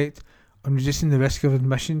substantial effect on reducing the risk of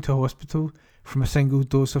admission to a hospital from a single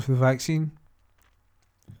dose of the vaccine.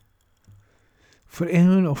 For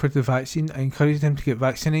anyone offered the vaccine, I encourage them to get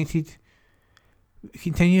vaccinated. We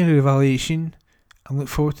continue our evaluation and look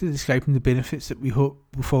forward to describing the benefits that we hope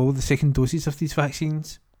will follow the second doses of these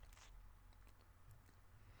vaccines."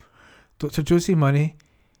 Dr. Josie Murray,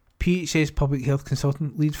 PHS Public Health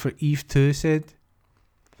Consultant Lead for EVE2, said,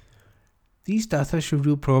 "These data show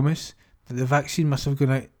real promise that the vaccine must have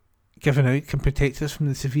given out can protect us from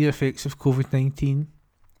the severe effects of COVID-19.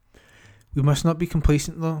 We must not be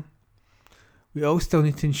complacent though. We all still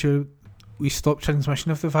need to ensure we stop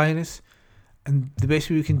transmission of the virus, and the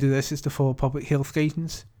best way we can do this is to follow public health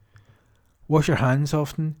guidance. Wash your hands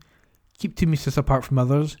often, keep 2 metres apart from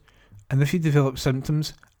others, and if you develop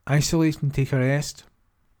symptoms, isolate and take a rest.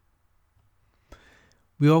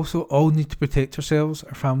 We also all need to protect ourselves,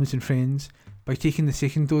 our families and friends, by taking the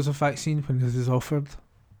second dose of vaccine when it is offered.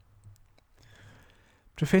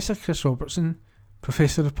 Professor Chris Robertson,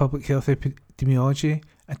 Professor of Public Health Epidemiology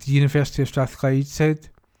at the University of Strathclyde, said,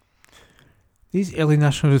 "These early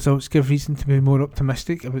national results give reason to be more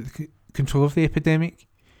optimistic about the control of the epidemic.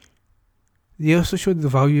 They also showed the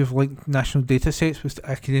value of linked national data sets with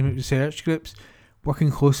academic research groups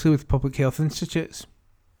working closely with public health institutes.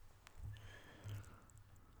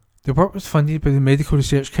 The work was funded by the Medical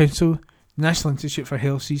Research Council, the National Institute for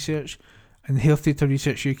Health Research and Health Data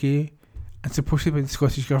Research UK, and supported by the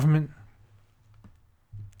Scottish Government.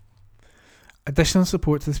 Additional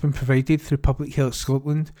support has been provided through Public Health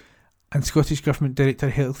Scotland and Scottish Government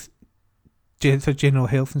Director General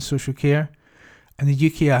Health and Social Care, and the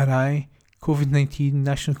UKRI COVID-19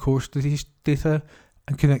 National Core Studies Data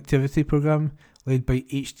and Connectivity Programme led by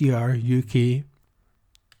HDR UK."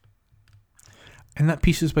 And that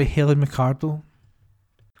piece was by Helen McCardle.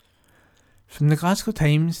 From the Glasgow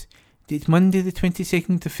Times, dated Monday the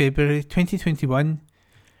 22nd of February 2021,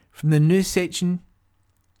 from the news section,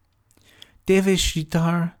 Devesh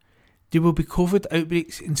Sridhar, "There will be COVID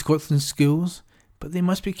outbreaks in Scotland's schools, but they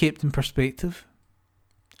must be kept in perspective."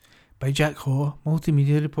 By Jack Haw,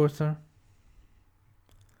 multimedia reporter.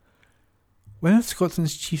 One of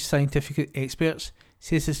Scotland's chief scientific experts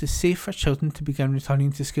says it is safe for children to begin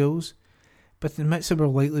returning to schools, but admits there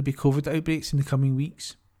will likely be COVID outbreaks in the coming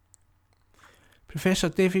weeks. Professor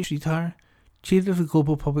Devesh Sridhar, Chair of the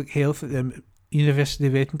Global Public Health at the University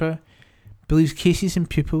of Edinburgh, believes cases in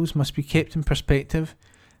pupils must be kept in perspective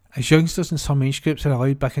as youngsters in some age groups are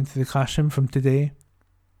allowed back into the classroom from today.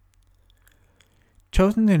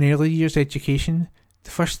 Children in early years education,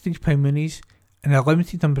 the first 3 primaries, and a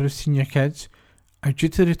limited number of senior kids are due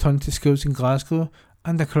to return to schools in Glasgow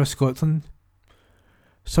and across Scotland.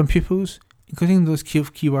 Some pupils, including those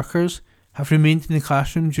key workers, have remained in the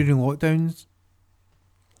classroom during lockdowns.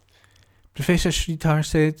 Professor Sridhar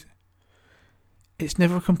said, "It's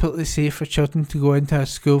never completely safe for children to go into a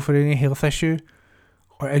school for any health issue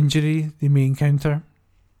or injury they may encounter.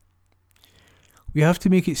 We have to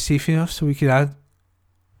make it safe enough so we can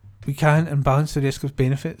and balance the risk of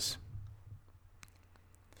benefits.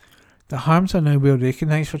 The harms are now well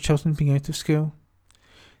recognised for children being out of school.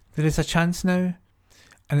 There is a chance now,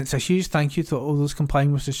 and it's a huge thank you to all those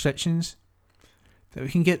complying with restrictions, that we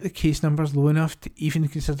can get the case numbers low enough to even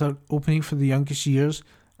consider opening for the youngest years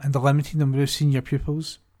and a limited number of senior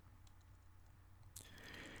pupils.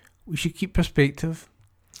 We should keep perspective.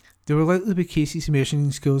 There will likely be cases emerging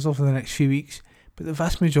in schools over the next few weeks, but the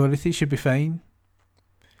vast majority should be fine.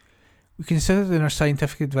 We considered in our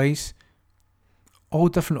scientific advice all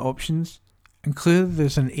different options, and clearly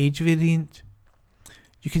there's an age variant.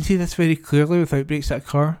 You can see this very clearly with outbreaks that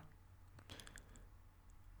occur.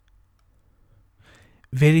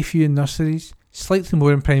 Very few in nurseries, slightly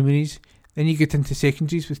more in primaries, then you get into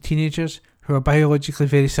secondaries with teenagers who are biologically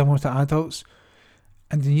very similar to adults,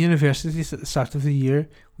 and in universities at the start of the year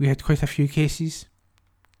we had quite a few cases.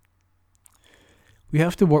 We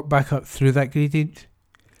have to work back up through that gradient.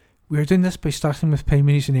 We are doing this by starting with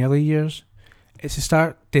primaries in early years. It's a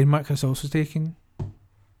start Denmark has also taken.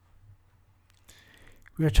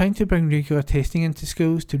 We are trying to bring regular testing into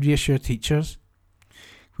schools to reassure teachers.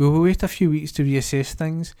 We will wait a few weeks to reassess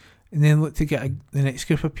things and then look to get the next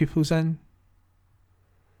group of pupils in."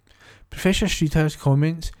 Professor Sridhar's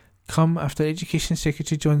comments come after Education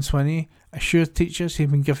Secretary John Swinney assured teachers he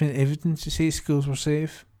had been given evidence to say schools were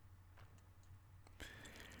safe.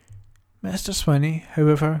 Mr Swinney,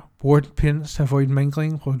 however, warned parents to avoid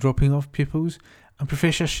mingling while dropping off pupils, and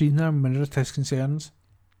Professor Sridhar mirrored his concerns.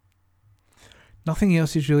 "Nothing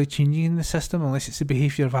else is really changing in the system unless it's the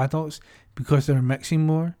behaviour of adults because they are mixing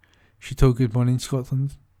more," she told Good Morning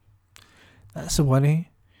Scotland. "That's the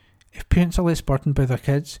worry. If parents are less burdened by their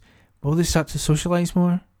kids, will they start to socialise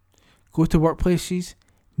more? Go to workplaces?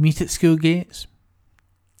 Meet at school gates?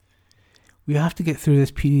 We have to get through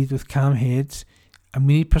this period with calm heads, and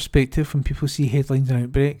we need perspective when people see headlines and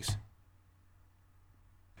outbreaks."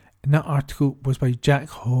 And that article was by Jack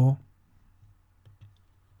Haw.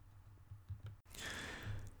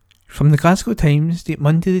 From the Glasgow Times, dated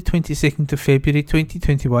Monday the 22nd of February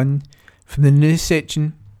 2021, from the news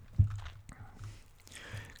section,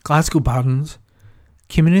 Glasgow Barns,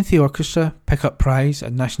 Community Orchestra pick up prize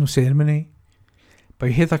at National Ceremony,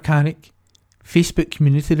 by Heather Carrick, Facebook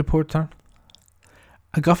community reporter.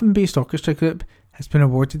 A Govan-based orchestra group has been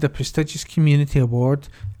awarded a prestigious community award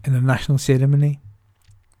in a national ceremony.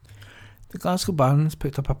 The Glasgow Barns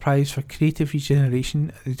picked up a prize for creative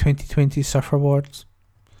regeneration at the 2020 Surf Awards.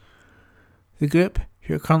 The group,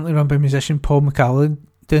 who are currently run by musician Paul McAllen,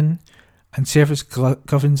 and service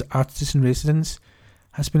governs artisan residents,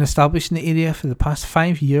 has been established in the area for the past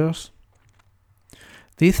 5 years.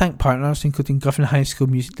 They thank partners including Govan High School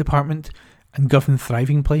Music Department and Govan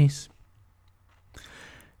Thriving Place.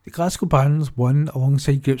 The Glasgow Barns won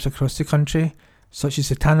alongside groups across the country, such as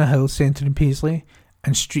the Tanna Hill Centre in Paisley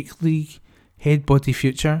and Street League Head Body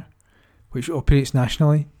Future, which operates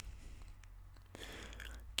nationally.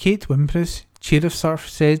 Kate Wimpress, Chair of Surf,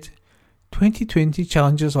 said, 2020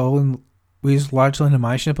 challenges all in ways largely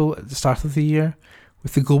unimaginable at the start of the year,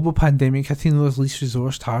 with the global pandemic hitting those least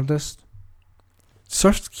resourced hardest.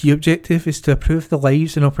 Surf's key objective is to improve the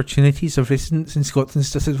lives and opportunities of residents in Scotland's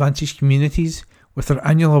disadvantaged communities, with their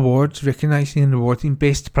annual awards recognising and rewarding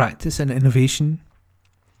best practice and innovation.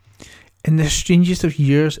 In the strangest of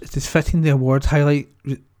years, it is fitting the awards highlight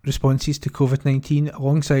responses to COVID-19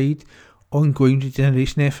 alongside ongoing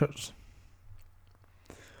regeneration efforts.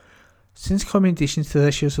 Since commendations to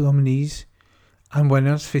this year's nominees and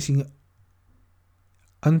winners facing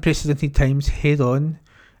unprecedented times head on,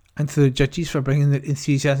 and to the judges for bringing their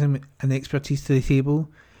enthusiasm and expertise to the table,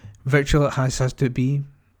 virtual it has to be.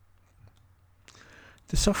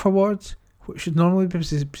 The Surf Awards, which should normally be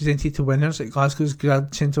presented to winners at Glasgow's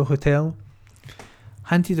Grand Central Hotel,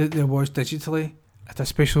 handed out the awards digitally at a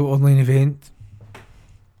special online event.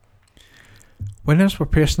 Winners were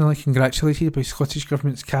personally congratulated by Scottish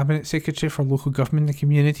Government's Cabinet Secretary for Local Government and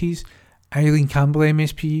Communities, Eileen Campbell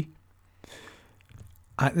MSP,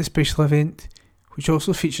 at the special event, which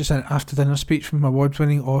also features an after-dinner speech from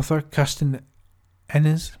award-winning author Kirsten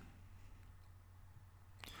Innes.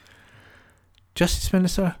 Justice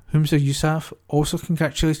Minister Humza Yousaf also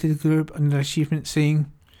congratulated the group on their achievement,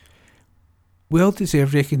 saying,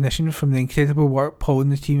 well-deserved recognition from the incredible work Paul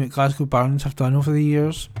and the team at Glasgow Barns have done over the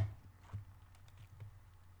years.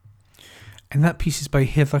 And that piece is by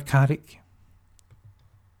Heather Carrick.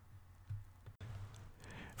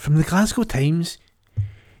 From the Glasgow Times,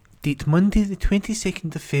 date Monday the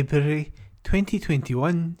 22nd of February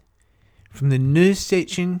 2021, from the news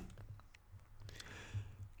section,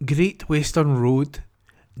 Great Western Road,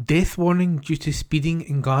 death warning due to speeding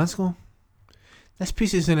in Glasgow. This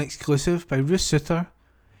piece is an exclusive by Ruth Suter,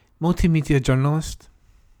 multimedia journalist.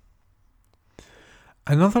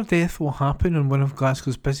 Another death will happen on one of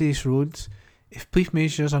Glasgow's busiest roads if police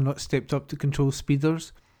measures are not stepped up to control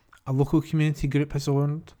speeders, a local community group has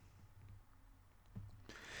warned.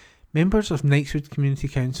 Members of Knightswood Community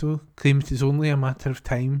Council claim it is only a matter of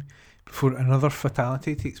time before another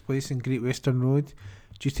fatality takes place in Great Western Road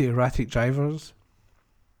due to erratic drivers.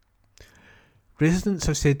 Residents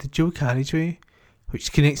have said the dual carriageway,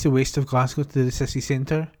 which connects the west of Glasgow to the city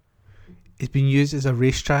centre, is being used as a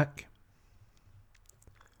racetrack.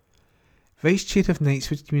 Vice Chair of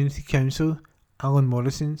Knightswood Community Council, Alan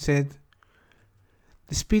Morrison, said,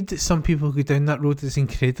 the speed that some people go down that road is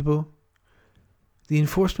incredible. The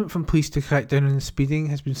enforcement from police to crack down on the speeding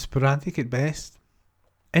has been sporadic at best.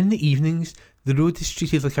 In the evenings, the road is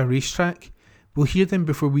treated like a racetrack. We'll hear them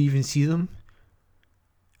before we even see them.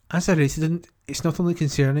 As a resident, it's not only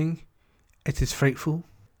concerning, it is frightful.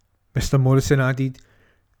 Mr. Morrison added,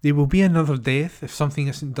 there will be another death if something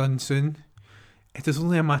isn't done soon. It is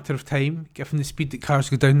only a matter of time, given the speed that cars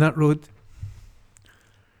go down that road.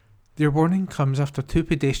 Their warning comes after 2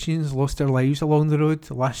 pedestrians lost their lives along the road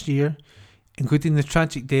last year, including the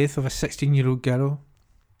tragic death of a 16-year-old girl.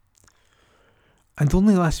 And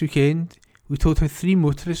only last weekend, we told how 3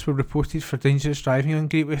 motorists were reported for dangerous driving on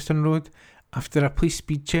Great Western Road after a police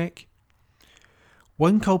speed check.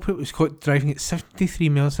 One culprit was caught driving at 73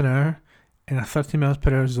 miles an hour in a 30 miles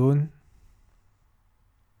per hour zone.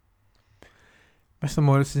 Mr.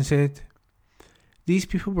 Morrison said, these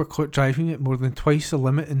people were caught driving at more than twice the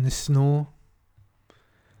limit in the snow.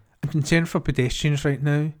 I'm concerned for pedestrians right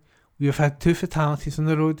now. We have had 2 fatalities on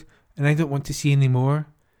the road and I don't want to see any more.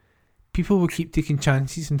 People will keep taking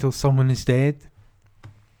chances until someone is dead.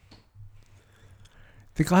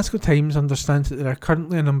 The Glasgow Times understands that there are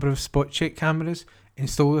currently a number of spot check cameras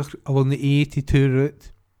installed along the A82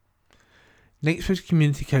 route. Knightswood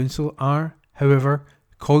Community Council are, however,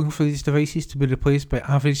 calling for these devices to be replaced by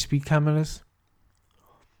average speed cameras.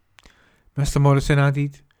 Mr. Morrison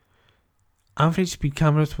added, average speed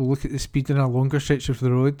cameras will look at the speed on a longer stretch of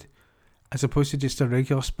the road, as opposed to just a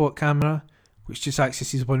regular spot camera, which just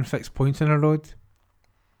accesses one fixed point on a road.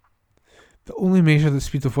 They only measure the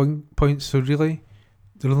speed of one point, so really,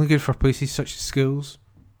 they're only good for places such as schools.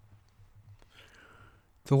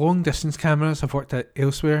 The long distance cameras have worked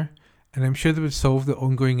elsewhere, and I'm sure they would solve the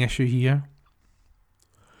ongoing issue here.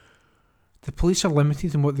 The police are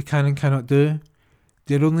limited in what they can and cannot do.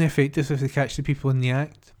 They're only effective if they catch the people in the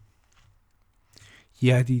act.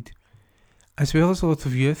 He added, As well as a lot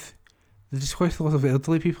of youth, there is quite a lot of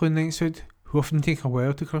elderly people in Knightswood who often take a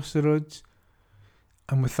while to cross the roads,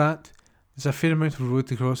 and with that, there's a fair amount of road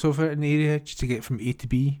to cross over in the area just to get from A to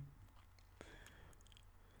B.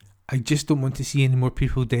 I just don't want to see any more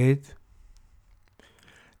people dead.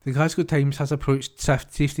 The Glasgow Times has approached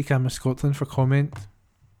Safety Camera Scotland for comment,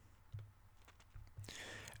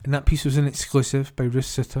 and that piece was an exclusive by Ruth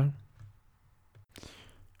Sutter.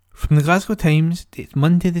 From the Glasgow Times, dated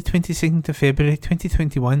Monday the 22nd of February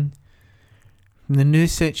 2021, from the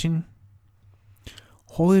news section,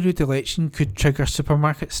 Holyrood election could trigger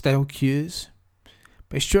supermarket-style queues,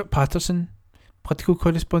 by Stuart Patterson, political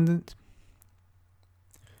correspondent.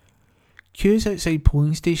 Queues outside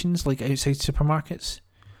polling stations, like outside supermarkets,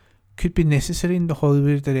 could be necessary in the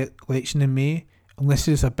Holyrood election in May unless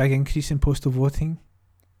there is a big increase in postal voting.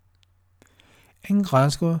 In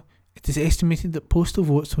Glasgow, it is estimated that postal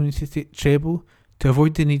votes will need to treble to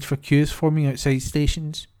avoid the need for queues forming outside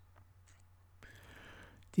stations.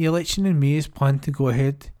 The election in May is planned to go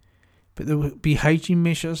ahead, but there will be hygiene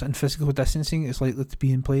measures and physical distancing is likely to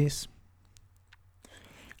be in place.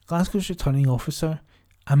 Glasgow's returning officer,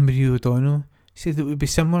 Anne-Marie O'Donnell, said it would be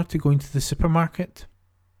similar to going to the supermarket.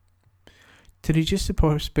 To reduce the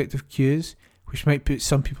prospect of queues, which might put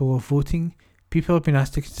some people off voting, people have been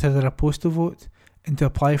asked to consider a postal vote and to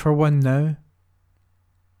apply for one now.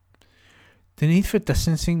 The need for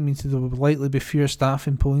distancing means that there will likely be fewer staff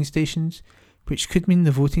in polling stations, which could mean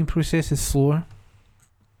the voting process is slower.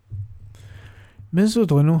 Ms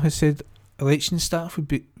O'Donnell has said election staff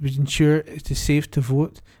would ensure it is safe to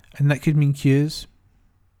vote, and that could mean queues.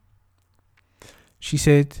 She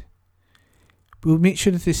said, "We will make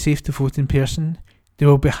sure it is safe to vote in person. There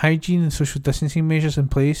will be hygiene and social distancing measures in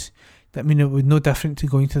place that mean it would be no different to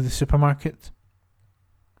going to the supermarket.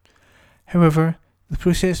 However, the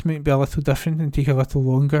process might be a little different and take a little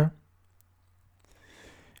longer.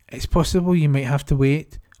 It's possible you might have to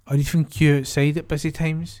wait or even queue outside at busy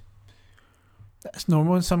times. That's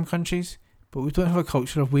normal in some countries, but we don't have a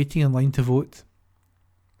culture of waiting in line to vote.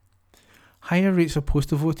 Higher rates of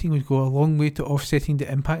postal voting would go a long way to offsetting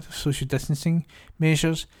the impact of social distancing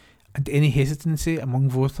measures and any hesitancy among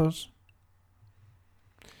voters."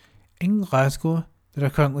 In Glasgow, there are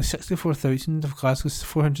currently 64,000 of Glasgow's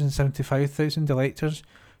 475,000 electors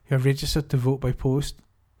who are registered to vote by post.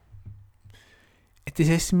 It is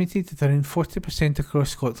estimated that around 40%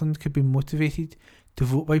 across Scotland could be motivated to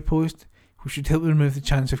vote by post, which would help remove the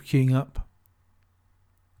chance of queuing up.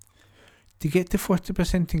 To get to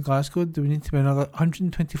 40% in Glasgow, there would need to be another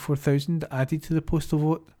 124,000 added to the postal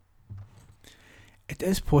vote. It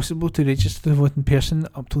is possible to register to vote in person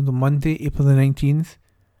up till the Monday, April the 19th.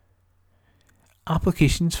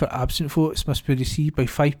 Applications for absent votes must be received by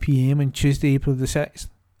 5 p.m. on Tuesday, April the 6th.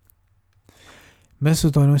 Ms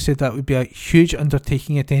O'Donnell said that would be a huge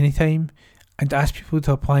undertaking at any time and asked people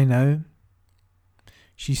to apply now.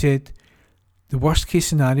 She said, "The worst case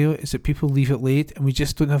scenario is that people leave it late and we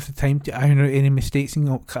just don't have the time to iron out any mistakes in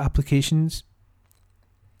applications.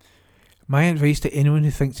 My advice to anyone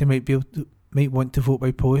who thinks they might want to vote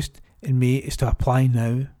by post in May is to apply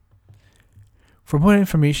now." For more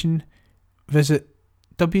information, visit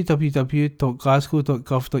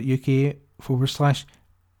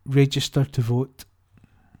www.glasgow.gov.uk/register to vote.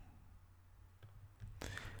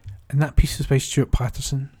 And that piece was by Stuart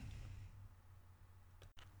Patterson.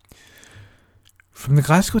 From the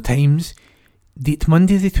Glasgow Times, date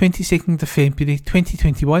Monday the 22nd of February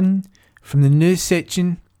 2021, from the news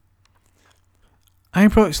section,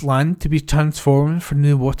 Ibrox land to be transformed for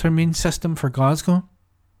new water main system for Glasgow,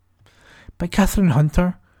 by Catherine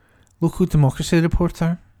Hunter, local democracy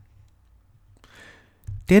reporter.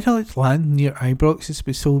 Derelict land near Ibrox is to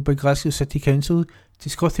be sold by Glasgow City Council to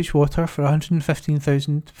Scottish Water for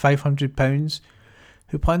 £115,500,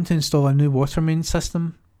 who plan to install a new water main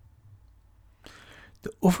system.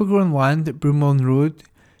 The overgrown land at Broomlawn Road,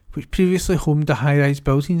 which previously homed the high-rise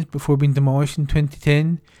buildings before being demolished in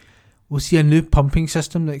 2010, will see a new pumping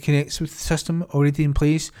system that connects with the system already in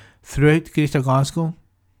place throughout Greater Glasgow.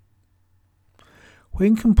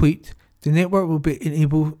 When complete, the network will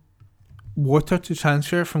enable water to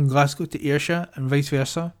transfer from Glasgow to Ayrshire and vice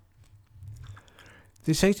versa.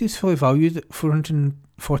 The site is fully valued at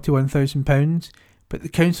 £441,000, but the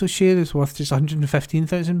council share is worth just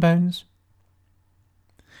 £115,000.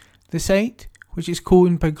 The site, which is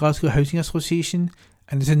co-owned by Glasgow Housing Association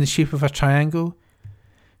and is in the shape of a triangle,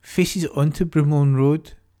 faces onto Broomlawn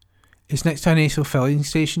Road, is next to an Esso filling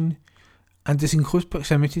station, and is in close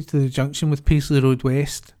proximity to the junction with Paisley Road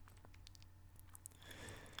West.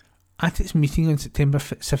 At its meeting on September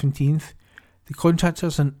 17th, The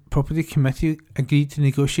Contractors and Property Committee agreed to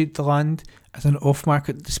negotiate the land as an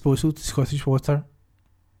off-market disposal to Scottish Water.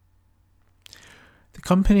 The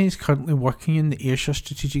company is currently working on the Ayrshire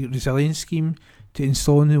Strategic Resilience Scheme to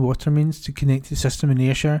install new water mains to connect the system in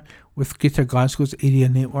Ayrshire with Greater Glasgow's area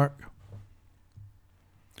network.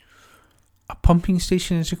 A pumping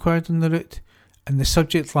station is required on the route, and the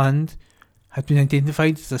subject land had been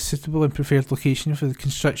identified as a suitable and preferred location for the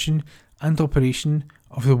construction and operation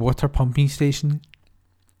of the water pumping station.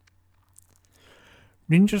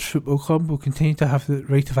 Rangers Football Club will continue to have the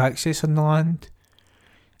right of access on the land.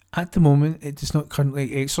 At the moment, it does not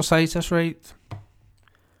currently exercise this right.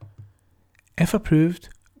 If approved,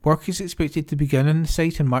 work is expected to begin on the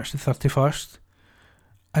site on March the 31st.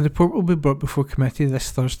 A report will be brought before committee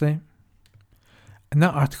this Thursday. And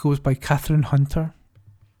that article was by Catherine Hunter.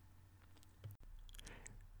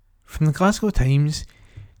 From the Glasgow Times,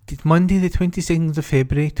 dated Monday the 22nd of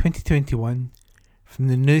February 2021, from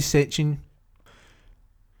the news section: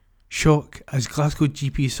 shock as Glasgow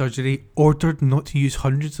GP surgery ordered not to use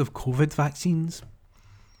hundreds of COVID vaccines.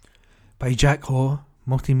 By Jack Haw,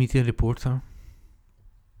 multimedia reporter.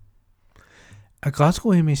 A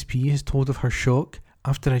Glasgow MSP has told of her shock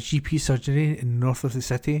after a GP surgery in the north of the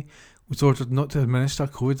city was ordered not to administer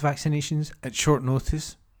COVID vaccinations at short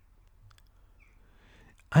notice.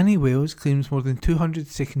 Annie Wells claims more than 200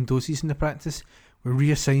 second doses in the practice were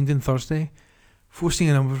reassigned on Thursday, forcing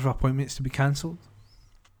a number of appointments to be cancelled.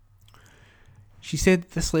 She said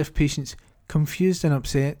this left patients confused and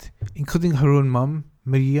upset, including her own mum,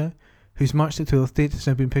 Maria, whose March the 12th date has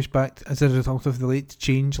now been pushed back as a result of the late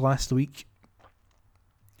change last week.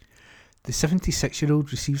 The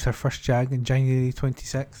 76-year-old received her first jab on January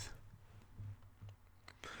 26th.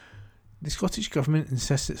 The Scottish Government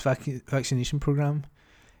insists its vaccination programme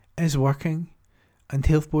is working, and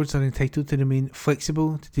health boards are entitled to remain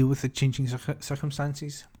flexible to deal with the changing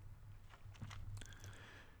circumstances.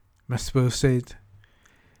 Ms. Wells said,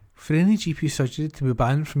 "For any GP surgery to be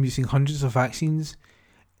banned from using hundreds of vaccines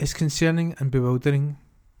is concerning and bewildering.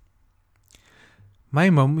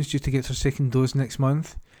 My mum was due to get her second dose next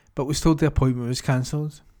month, but was told the appointment was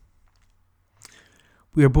cancelled.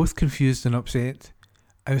 We are both confused and upset.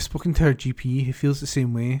 I have spoken to her GP, who feels the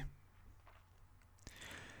same way.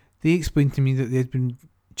 They explained to me that they had been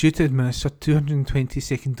due to administer 220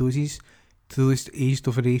 second doses to those aged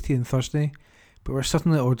over 80 on Thursday, but were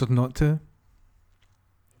suddenly ordered not to.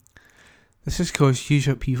 This has caused huge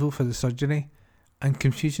upheaval for the surgery and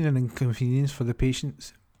confusion and inconvenience for the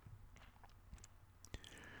patients.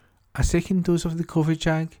 A second dose of the COVID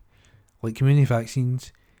jab, like many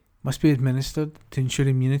vaccines, must be administered to ensure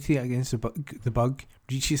immunity against the bug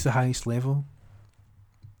reaches the highest level.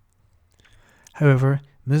 However,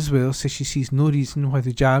 Ms. Wells says she sees no reason why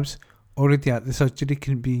the jabs already at the surgery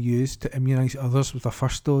couldn't be used to immunise others with a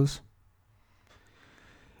first dose.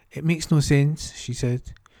 It makes no sense, she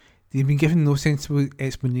said. They've been given no sensible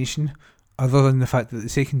explanation other than the fact that the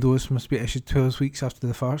second dose must be issued 12 weeks after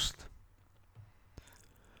the first.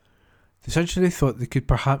 The surgery thought they could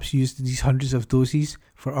perhaps use these hundreds of doses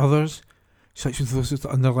for others, such as those with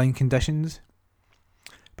underlying conditions,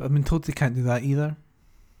 but I've been told they can't do that either."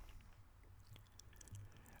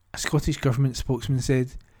 A Scottish Government spokesman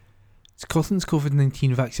said, "Scotland's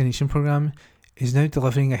COVID-19 vaccination programme is now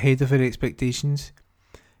delivering ahead of our expectations,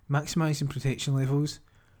 maximising protection levels,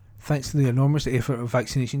 thanks to the enormous effort of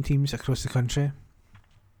vaccination teams across the country.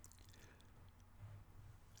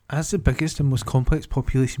 As the biggest and most complex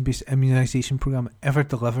population-based immunisation programme ever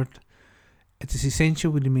delivered, it is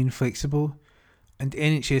essential we remain flexible, and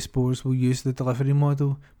NHS boards will use the delivery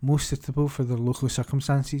model most suitable for their local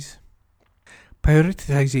circumstances.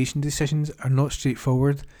 Prioritisation decisions are not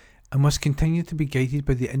straightforward and must continue to be guided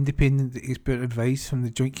by the independent expert advice from the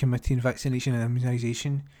Joint Committee on Vaccination and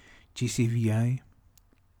Immunisation, JCVI.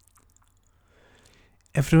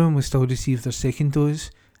 Everyone will still receive their second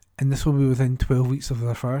dose, and this will be within 12 weeks of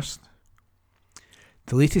their first.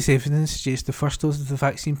 The latest evidence suggests the first dose of the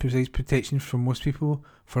vaccine provides protection for most people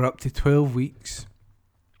for up to 12 weeks.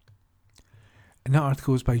 And that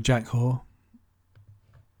article is by Jack Haw.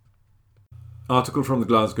 Article from the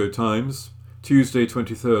Glasgow Times, Tuesday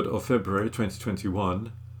 23rd of February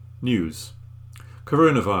 2021. News.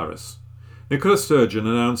 Coronavirus. Nicola Sturgeon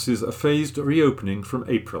announces a phased reopening from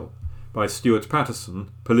April, by Stuart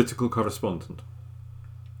Patterson, political correspondent.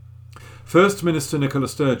 First Minister Nicola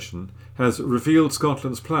Sturgeon has revealed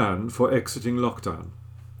Scotland's plan for exiting lockdown.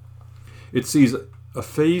 It sees a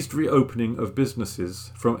phased reopening of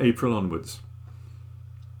businesses from April onwards.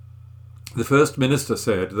 The First Minister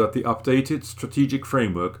said that the updated strategic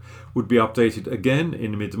framework would be updated again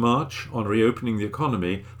in mid-March on reopening the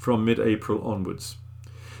economy from mid-April onwards.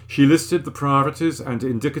 She listed the priorities and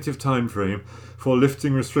indicative timeframe for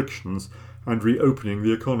lifting restrictions and reopening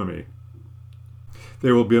the economy.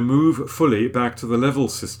 There will be a move fully back to the level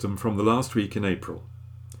system from the last week in April.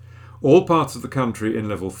 All parts of the country in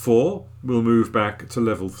level 4 will move back to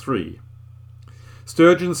level 3.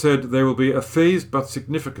 Sturgeon said there will be a phased but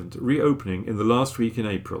significant reopening in the last week in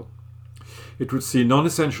April. It would see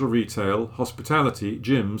non-essential retail, hospitality,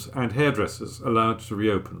 gyms and hairdressers allowed to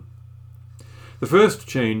reopen. The first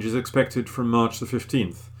change is expected from March the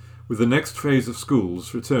 15th, with the next phase of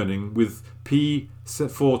schools returning with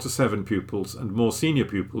P4 to 7 pupils and more senior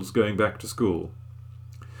pupils going back to school.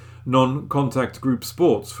 Non-contact group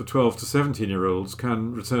sports for 12 to 17-year-olds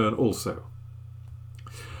can return also.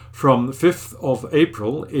 From the 5th of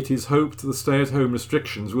April, it is hoped the stay-at-home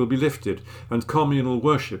restrictions will be lifted and communal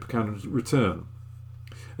worship can return.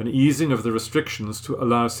 An easing of the restrictions to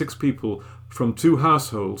allow 6 people from 2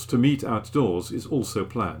 households to meet outdoors is also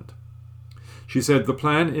planned. She said the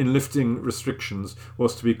plan in lifting restrictions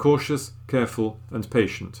was to be cautious, careful and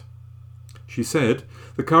patient. She said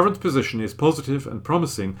the current position is positive and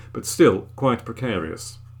promising, but still quite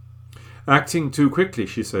precarious. Acting too quickly,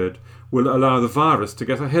 she said, will allow the virus to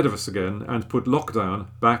get ahead of us again and put lockdown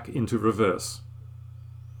back into reverse.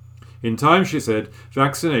 In time, she said,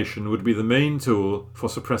 vaccination would be the main tool for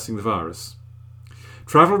suppressing the virus.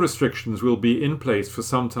 Travel restrictions will be in place for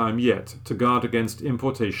some time yet to guard against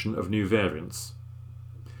importation of new variants.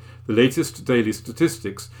 The latest daily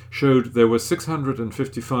statistics showed there were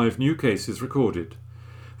 655 new cases recorded.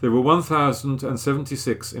 There were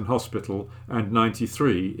 1,076 in hospital and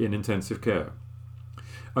 93 in intensive care.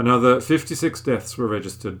 Another 56 deaths were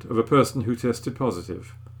registered of a person who tested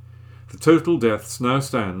positive. The total deaths now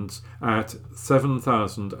stands at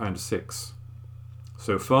 7,006.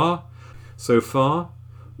 So far,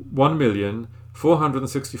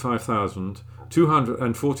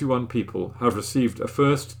 1,465,241 people have received a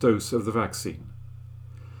first dose of the vaccine.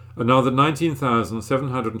 Another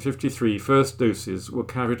 19,753 first doses were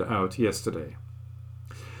carried out yesterday.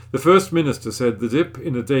 The First Minister said the dip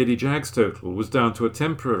in the daily JAGS total was down to a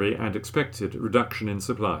temporary and expected reduction in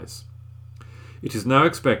supplies. It is now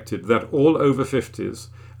expected that all over 50s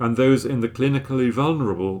and those in the clinically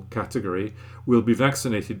vulnerable category will be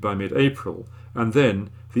vaccinated by mid-April, and then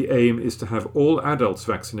the aim is to have all adults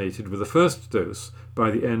vaccinated with the first dose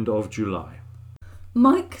by the end of July.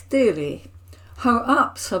 Mike Daly: How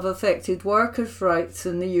apps have affected workers' rights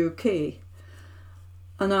in the UK.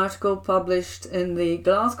 An article published in the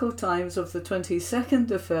Glasgow Times of the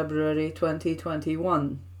 22nd of February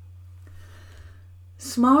 2021.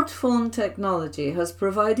 Smartphone technology has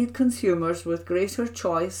provided consumers with greater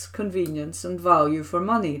choice, convenience and value for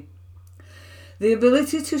money. The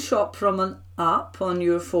ability to shop from an app on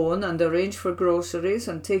your phone and arrange for groceries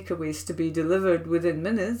and takeaways to be delivered within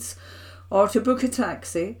minutes, or to book a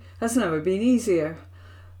taxi, has never been easier.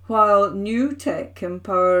 While new tech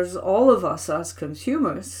empowers all of us as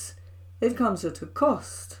consumers, it comes at a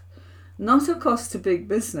cost. Not a cost to big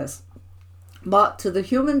business, but to the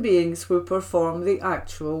human beings who perform the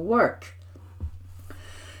actual work.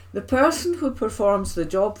 The person who performs the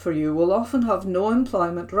job for you will often have no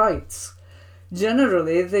employment rights.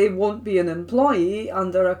 Generally, they won't be an employee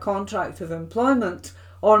under a contract of employment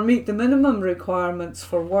or meet the minimum requirements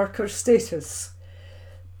for worker status.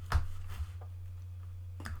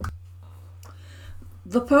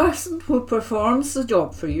 The person who performs the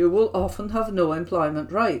job for you will often have no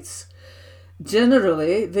employment rights.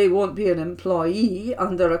 Generally, they won't be an employee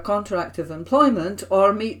under a contract of employment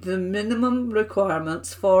or meet the minimum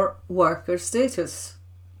requirements for worker status.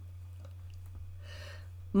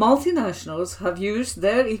 Multinationals have used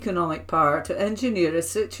their economic power to engineer a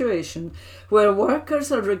situation where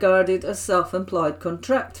workers are regarded as self-employed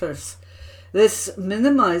contractors. This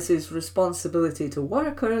minimises responsibility to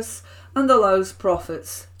workers and allows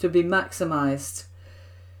profits to be maximised.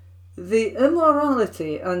 The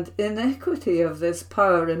immorality and inequity of this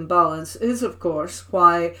power imbalance is, of course,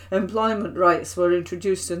 why employment rights were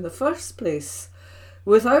introduced in the first place.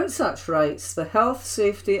 Without such rights, the health,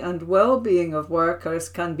 safety and well-being of workers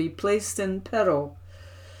can be placed in peril.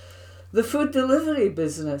 The food delivery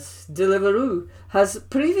business, Deliveroo, has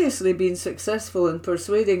previously been successful in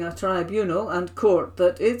persuading a tribunal and court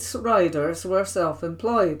that its riders were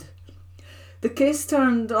self-employed. The case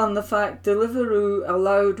turned on the fact Deliveroo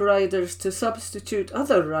allowed riders to substitute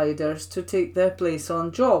other riders to take their place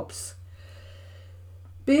on jobs.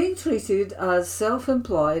 Being treated as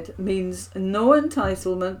self-employed means no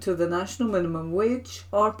entitlement to the national minimum wage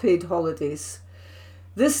or paid holidays.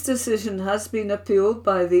 This decision has been appealed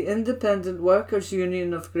by the Independent Workers'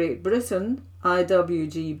 Union of Great Britain,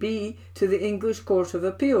 IWGB, to the English Court of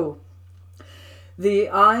Appeal. The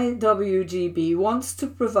IWGB wants to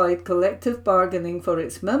provide collective bargaining for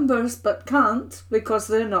its members but can't because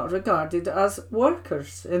they're not regarded as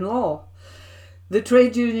workers in law. The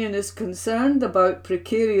trade union is concerned about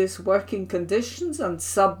precarious working conditions and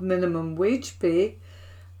sub-minimum wage pay,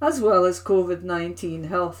 as well as COVID-19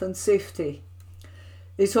 health and safety.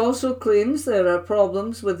 It also claims there are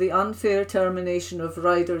problems with the unfair termination of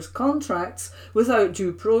riders' contracts without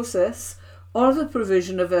due process or the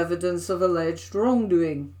provision of evidence of alleged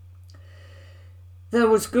wrongdoing. There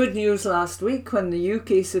was good news last week when the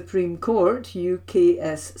UK Supreme Court,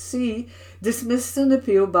 UKSC, dismissed an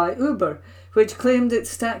appeal by Uber, which claimed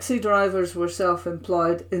its taxi drivers were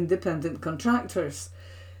self-employed independent contractors.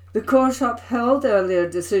 The court upheld earlier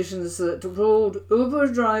decisions that ruled Uber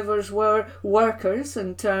drivers were workers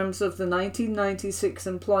in terms of the 1996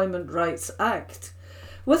 Employment Rights Act,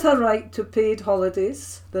 with a right to paid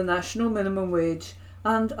holidays, the national minimum wage,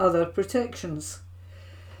 and other protections.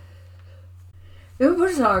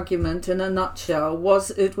 Uber's argument in a nutshell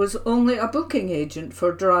was it was only a booking agent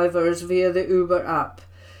for drivers via the Uber app.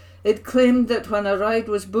 It claimed that when a ride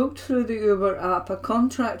was booked through the Uber app, a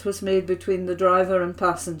contract was made between the driver and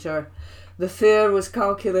passenger. The fare was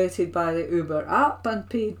calculated by the Uber app and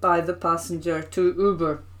paid by the passenger to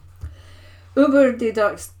Uber. Uber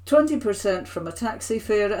deducts 20% from a taxi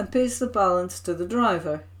fare and pays the balance to the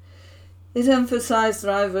driver. It emphasised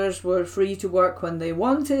drivers were free to work when they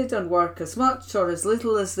wanted and work as much or as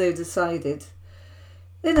little as they decided.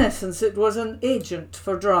 In essence, it was an agent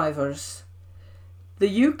for drivers.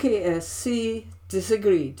 The UKSC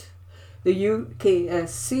disagreed. The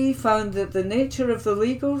UKSC found that the nature of the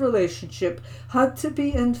legal relationship had to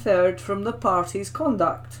be inferred from the parties'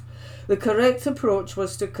 conduct. The correct approach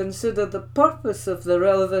was to consider the purpose of the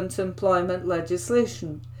relevant employment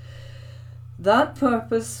legislation. That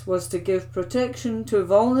purpose was to give protection to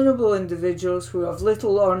vulnerable individuals who have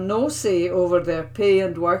little or no say over their pay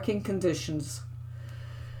and working conditions.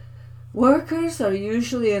 Workers are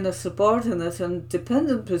usually in a subordinate and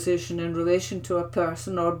dependent position in relation to a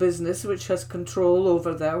person or business which has control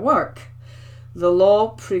over their work. The law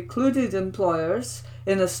precluded employers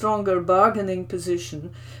in a stronger bargaining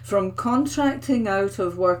position from contracting out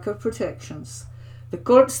of worker protections. The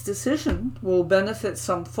court's decision will benefit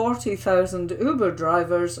some 40,000 Uber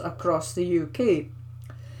drivers across the UK.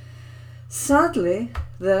 Sadly,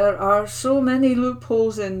 there are so many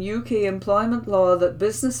loopholes in UK employment law that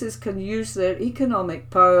businesses can use their economic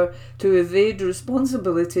power to evade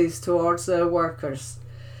responsibilities towards their workers.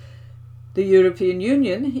 The European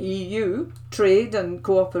Union, EU, Trade and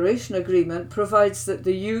Cooperation Agreement provides that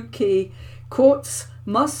the UK courts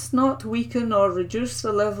must not weaken or reduce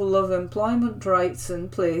the level of employment rights in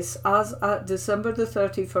place as at December the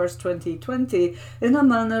 31st, 2020 in a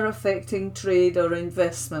manner affecting trade or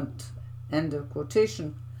investment. End of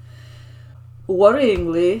quotation.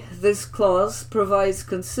 Worryingly, this clause provides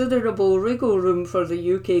considerable wriggle room for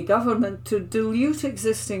the UK government to dilute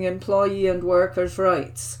existing employee and workers'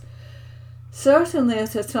 rights. Certainly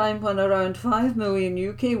at a time when around 5 million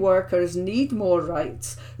UK workers need more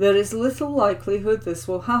rights, there is little likelihood this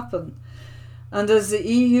will happen. And as the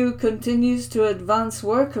EU continues to advance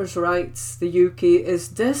workers' rights, the UK is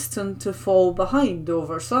destined to fall behind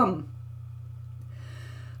over some.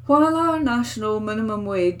 While our national minimum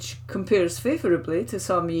wage compares favourably to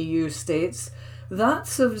some EU states,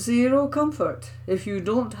 that's of zero comfort if you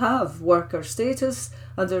don't have worker status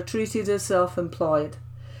and are treated as self-employed.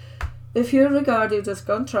 If you're regarded as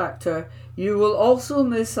contractor, you will also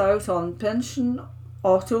miss out on pension,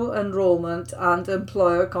 auto-enrolment and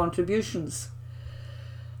employer contributions.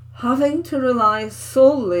 Having to rely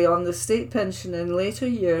solely on the state pension in later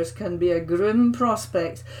years can be a grim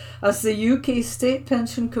prospect, as the UK state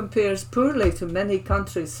pension compares poorly to many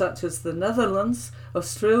countries such as the Netherlands,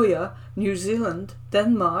 Australia, New Zealand,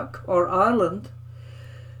 Denmark or Ireland.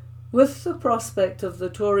 With the prospect of the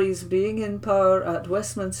Tories being in power at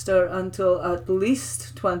Westminster until at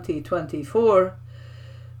least 2024,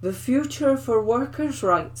 the future for workers'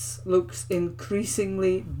 rights looks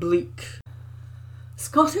increasingly bleak.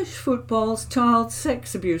 Scottish football's child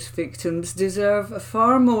sex abuse victims deserve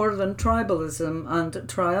far more than tribalism and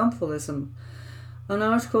triumphalism. An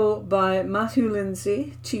article by Matthew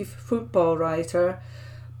Lindsay, chief football writer,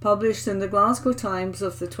 published in the Glasgow Times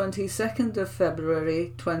of the 22nd of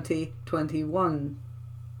February 2021.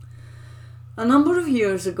 A number of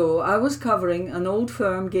years ago, I was covering an Old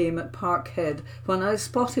Firm game at Parkhead when I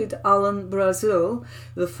spotted Alan Brazil,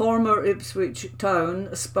 the former Ipswich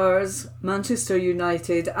Town, Spurs, Manchester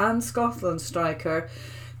United and Scotland striker,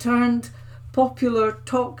 turned popular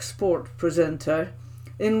talk sport presenter,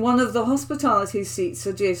 in one of the hospitality seats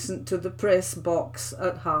adjacent to the press box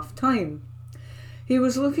at half-time. He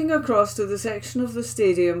was looking across to the section of the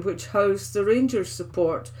stadium which housed the Rangers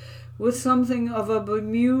support, with something of a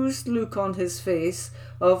bemused look on his face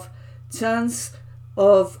of chance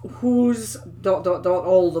of whose ...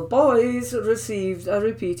 all the boys received a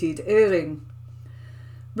repeated airing.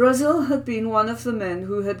 Brazil had been one of the men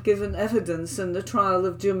who had given evidence in the trial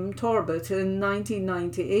of Jim Torbett in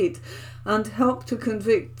 1998 and helped to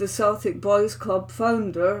convict the Celtic Boys Club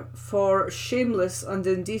founder for shameless and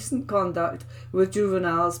indecent conduct with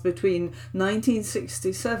juveniles between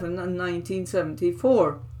 1967 and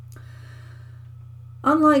 1974.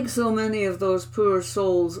 Unlike so many of those poor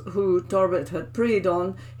souls who Torbett had preyed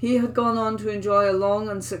on, he had gone on to enjoy a long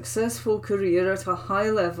and successful career at a high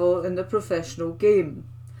level in the professional game.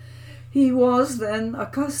 He was then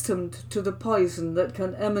accustomed to the poison that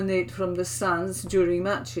can emanate from the stands during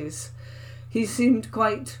matches. He seemed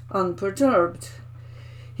quite unperturbed.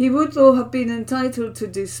 He would, though, have been entitled to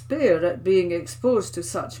despair at being exposed to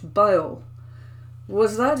such bile.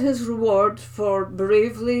 Was that his reward for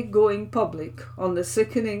bravely going public on the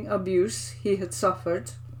sickening abuse he had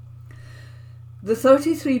suffered? The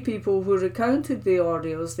 33 people who recounted the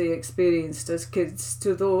ordeals they experienced as kids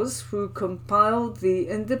to those who compiled the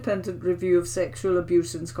Independent Review of Sexual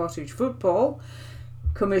Abuse in Scottish Football,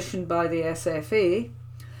 commissioned by the SFA,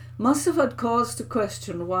 must have had cause to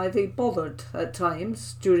question why they bothered at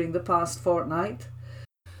times during the past fortnight.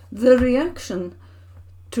 The reaction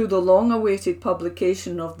to the long-awaited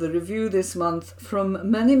publication of the review this month from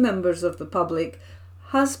many members of the public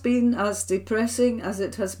has been as depressing as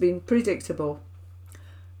it has been predictable.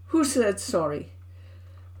 Who said sorry?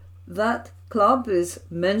 That club is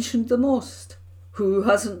mentioned the most. Who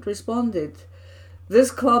hasn't responded? This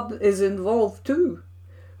club is involved too.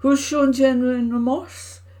 Who's shown genuine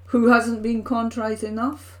remorse? Who hasn't been contrite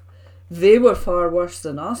enough? They were far worse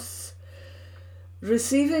than us.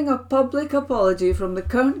 Receiving a public apology from the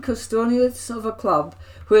current custodians of a club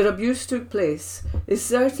where abuse took place is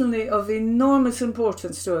certainly of enormous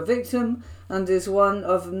importance to a victim and is one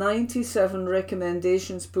of 97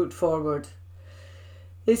 recommendations put forward.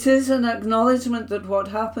 It is an acknowledgement that what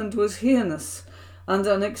happened was heinous and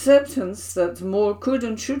an acceptance that more could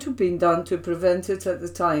and should have been done to prevent it at the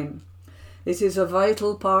time. It is a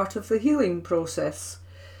vital part of the healing process.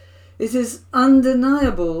 It is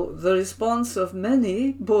undeniable the response of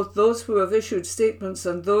many, both those who have issued statements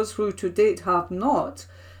and those who to date have not,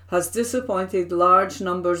 has disappointed large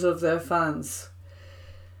numbers of their fans.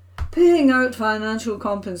 Paying out financial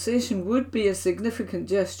compensation would be a significant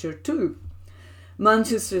gesture too.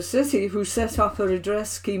 Manchester City, who set up a redress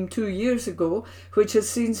scheme 2 years ago, which has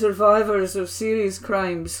seen survivors of serious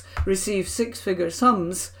crimes receive six-figure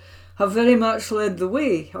sums, have very much led the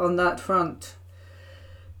way on that front.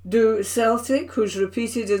 Do Celtic, whose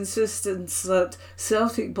repeated insistence that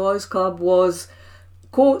Celtic Boys Club was,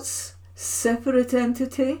 quotes, separate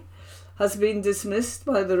entity, has been dismissed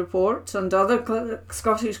by the report, and other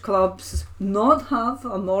Scottish clubs not have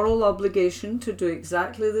a moral obligation to do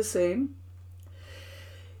exactly the same?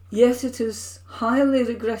 Yet it is highly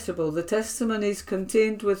regrettable the testimonies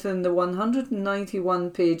contained within the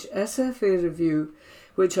 191-page SFA review,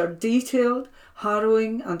 which are detailed,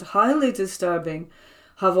 harrowing and highly disturbing,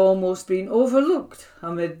 have almost been overlooked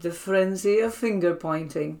amid the frenzy of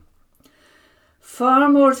finger-pointing. Far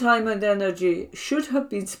more time and energy should have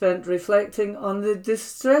been spent reflecting on the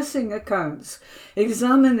distressing accounts,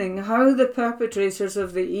 examining how the perpetrators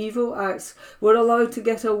of the evil acts were allowed to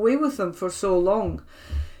get away with them for so long,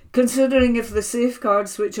 considering if the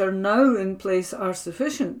safeguards which are now in place are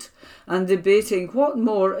sufficient, and debating what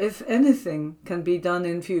more, if anything, can be done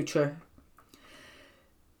in future.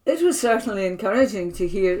 It was certainly encouraging to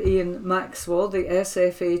hear Ian Maxwell, the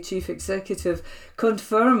SFA Chief Executive,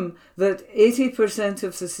 confirm that 80%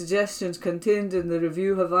 of the suggestions contained in the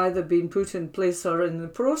review have either been put in place or in the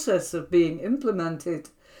process of being implemented.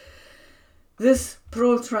 This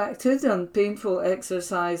protracted and painful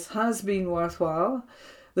exercise has been worthwhile.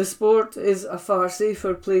 The sport is a far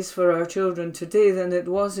safer place for our children today than it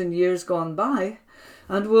was in years gone by,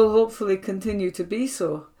 and will hopefully continue to be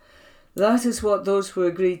so. That is what those who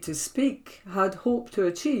agreed to speak had hoped to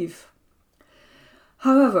achieve.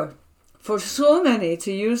 However, for so many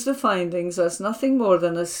to use the findings as nothing more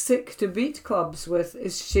than a stick to beat clubs with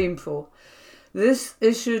is shameful. This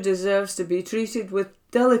issue deserves to be treated with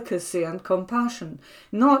delicacy and compassion,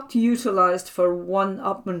 not utilised for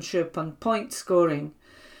one-upmanship and point-scoring.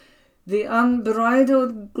 The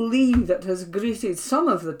unbridled glee that has greeted some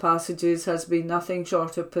of the passages has been nothing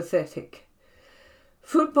short of pathetic.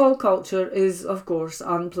 Football culture is, of course,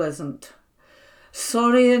 unpleasant.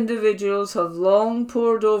 Sorry individuals have long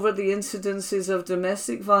pored over the incidences of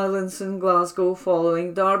domestic violence in Glasgow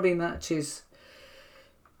following derby matches.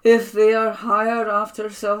 If they are higher after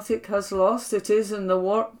Celtic has lost, it is in the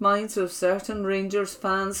warped minds of certain Rangers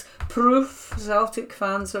fans proof Celtic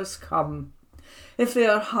fans has come. If they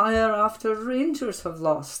are higher after Rangers have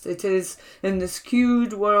lost, it is in the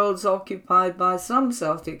skewed worlds occupied by some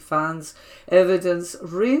Celtic fans evidence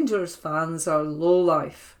Rangers fans are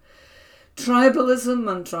low-life. Tribalism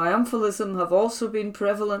and triumphalism have also been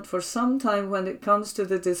prevalent for some time when it comes to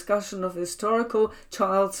the discussion of historical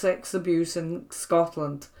child sex abuse in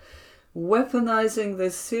Scotland. Weaponising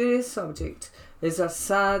this serious subject is a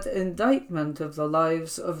sad indictment of the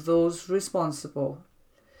lives of those responsible.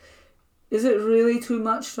 Is it really too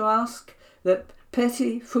much to ask that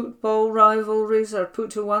petty football rivalries are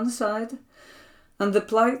put to one side and the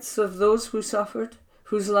plights of those who suffered,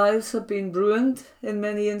 whose lives have been ruined in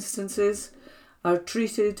many instances, are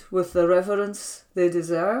treated with the reverence they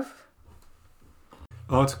deserve?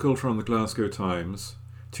 Article from the Glasgow Times,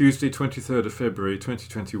 Tuesday 23rd of February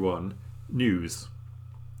 2021, News.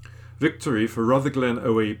 Victory for Rutherglen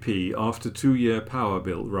OAP after 2-year power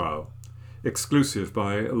bill row. Exclusive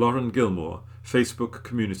by Lauren Gilmore, Facebook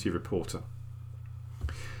community reporter.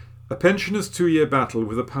 A pensioners' 2-year battle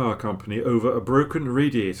with a power company over a broken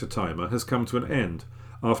radiator timer has come to an end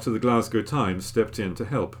after the Glasgow Times stepped in to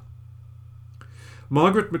help.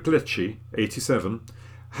 Margaret McLetchie, 87,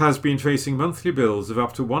 has been facing monthly bills of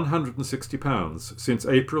up to £160 since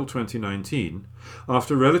April 2019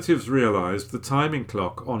 after relatives realised the timing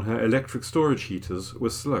clock on her electric storage heaters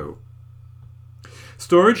was slow.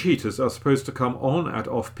 Storage heaters are supposed to come on at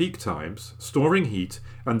off-peak times, storing heat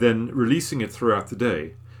and then releasing it throughout the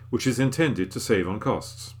day, which is intended to save on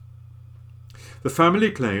costs. The family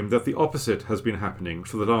claim that the opposite has been happening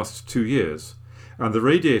for the last 2 years, and the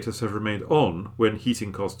radiators have remained on when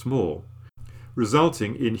heating costs more,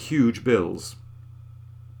 resulting in huge bills.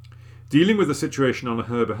 Dealing with the situation on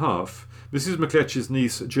her behalf, Mrs. McLetchie's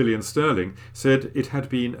niece Gillian Sterling said it had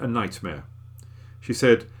been a nightmare. She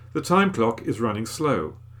said, "The time clock is running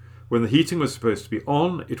slow. When the heating was supposed to be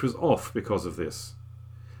on, it was off because of this.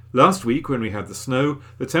 Last week, when we had the snow,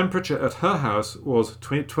 the temperature at her house was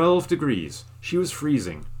 12 degrees. She was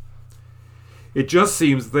freezing. It just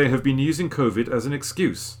seems they have been using COVID as an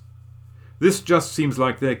excuse. This just seems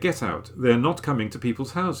like their get-out. They're not coming to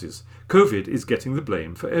people's houses. COVID is getting the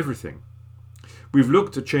blame for everything. We've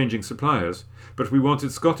looked at changing suppliers, but we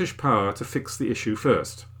wanted Scottish Power to fix the issue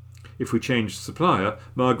first. If we changed supplier,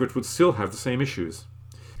 Margaret would still have the same issues.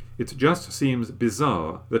 It just seems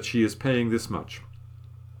bizarre that she is paying this much."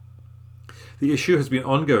 The issue has been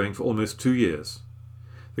ongoing for almost 2 years.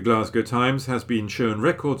 The Glasgow Times has been shown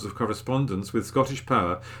records of correspondence with Scottish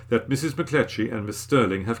Power that Mrs. McLetchie and Miss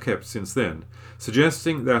Sterling have kept since then,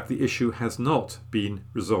 suggesting that the issue has not been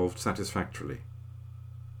resolved satisfactorily.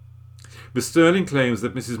 Miss Sterling claims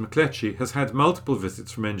that Mrs. McLetchie has had multiple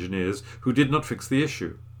visits from engineers who did not fix the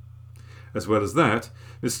issue. As well as that,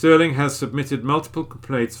 Miss Sterling has submitted multiple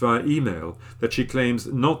complaints via email that she claims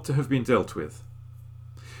not to have been dealt with.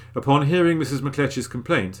 Upon hearing Mrs. McLetchie's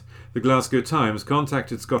complaint, the Glasgow Times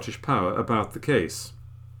contacted Scottish Power about the case.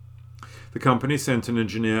 The company sent an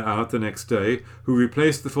engineer out the next day who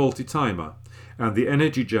replaced the faulty timer, and the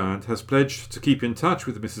energy giant has pledged to keep in touch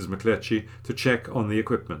with Mrs. McLetchie to check on the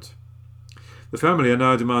equipment. The family are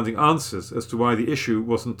now demanding answers as to why the issue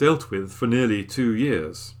wasn't dealt with for nearly 2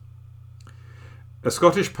 years. A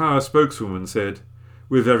Scottish Power spokeswoman said,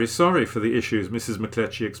 "We're very sorry for the issues Mrs.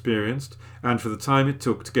 McLetchie experienced and for the time it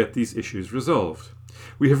took to get these issues resolved.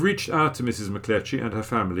 We have reached out to Mrs. McLetchie and her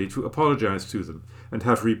family to apologise to them and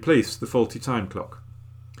have replaced the faulty time clock.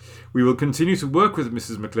 We will continue to work with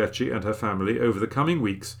Mrs. McLetchie and her family over the coming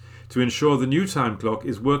weeks to ensure the new time clock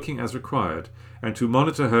is working as required and to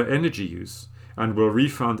monitor her energy use, and will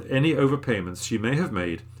refund any overpayments she may have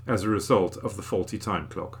made as a result of the faulty time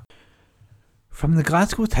clock." From the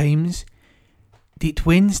Glasgow Times, date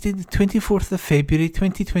Wednesday the 24th of February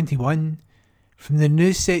 2021, from the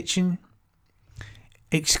news section,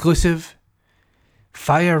 exclusive,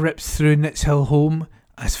 fire rips through Nitshill home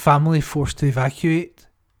as family forced to evacuate,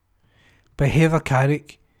 by Heather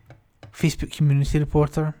Carrick, Facebook community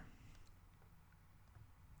reporter.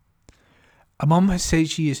 A mum has said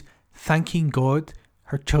she is thanking God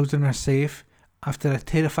her children are safe after a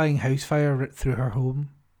terrifying house fire ripped through her home.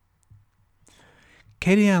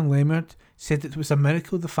 Kerry Ann Leonard said it was a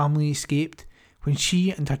miracle the family escaped when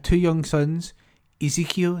she and her 2 young sons,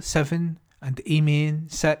 Ezekiel 7 and Amen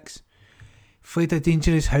 6, fled a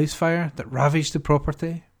dangerous house fire that ravaged the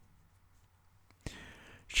property.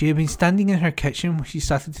 She had been standing in her kitchen when she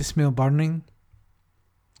started to smell burning.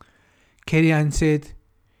 Kerry Ann said,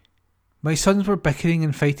 "My sons were bickering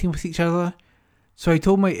and fighting with each other, so I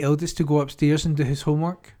told my eldest to go upstairs and do his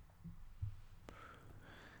homework.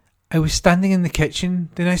 I was standing in the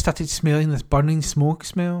kitchen, then I started smelling this burning smoke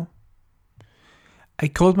smell. I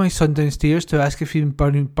called my son downstairs to ask if he'd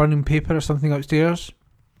been burning paper or something upstairs.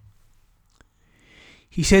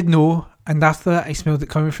 He said no, and after that I smelled it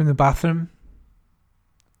coming from the bathroom."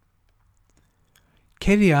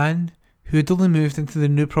 Kerry Ann, who had only moved into the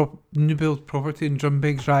new build property in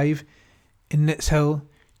Bishopbriggs Drive in Nits Hill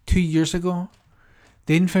 2 years ago,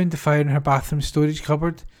 then found the fire in her bathroom storage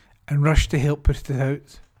cupboard and rushed to help put it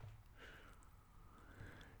out.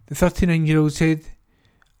 The 39-year-old said,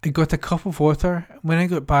 "I got a cup of water, and when I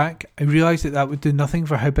got back, I realised that would do nothing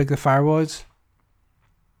for how big the fire was.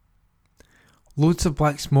 Loads of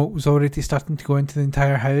black smoke was already starting to go into the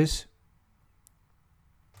entire house.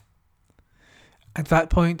 At that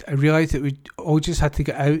point, I realised that we all just had to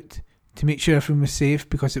get out to make sure everyone was safe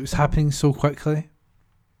because it was happening so quickly."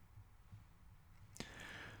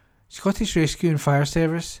 Scottish Rescue and Fire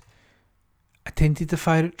Service attended the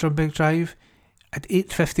fire at Bishopbriggs Drive at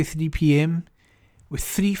 8:53 p.m. with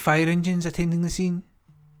 3 fire engines attending the scene.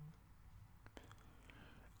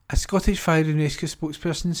 A Scottish Fire and Rescue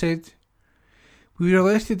spokesperson said, "We were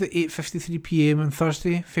alerted at 8:53 p.m. on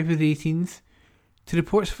Thursday, February 18th, to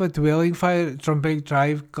reports of a dwelling fire at Bishopbriggs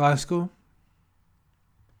Drive, Glasgow.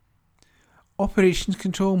 Operations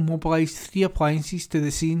Control mobilised 3 appliances to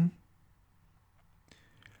the scene.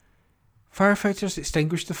 Firefighters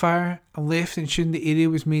extinguished the fire and left, ensuring the area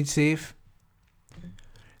was made safe.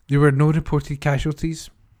 There were no reported casualties.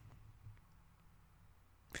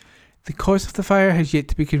 The cause of the fire has yet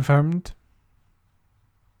to be confirmed."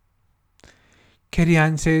 Kerry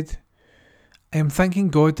Ann said, "I am thanking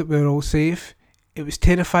God that we are all safe. It was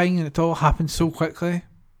terrifying and it all happened so quickly.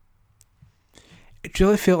 It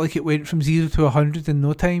really felt like it went from 0 to 100 in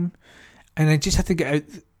no time, and I just had to get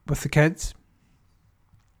out with the kids.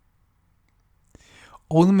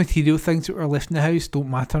 All the material things that were left in the house don't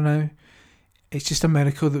matter now. It's just a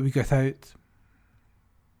miracle that we got out."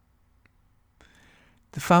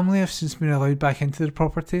 The family have since been allowed back into the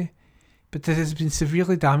property, but it has been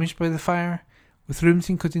severely damaged by the fire, with rooms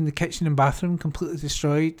including the kitchen and bathroom completely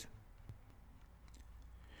destroyed.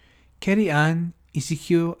 Kerry Ann,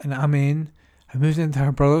 Ezekiel and Amen have moved into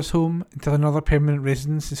her brother's home until another permanent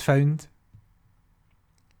residence is found.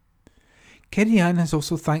 Kerry Ann has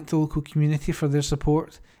also thanked the local community for their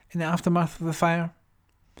support in the aftermath of the fire.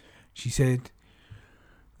 She said,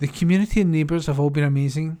 "The community and neighbours have all been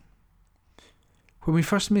amazing. When we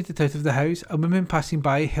first made it out of the house, a woman passing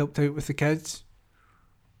by helped out with the kids.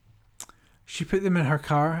 She put them in her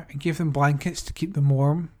car and gave them blankets to keep them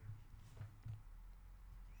warm.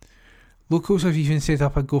 Locals have even set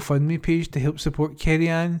up a GoFundMe page to help support Kerry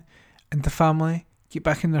Ann and the family get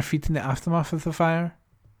back on their feet in the aftermath of the fire.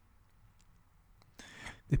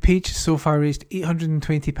 The page has so far raised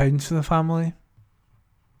 £820 for the family."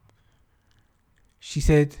 She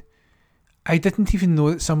said, "I didn't even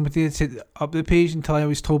know that somebody had set up the page until I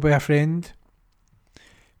was told by a friend.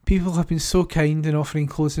 People have been so kind in offering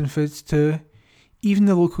clothes and foods too. Even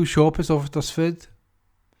the local shop has offered us food.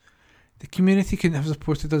 The community couldn't have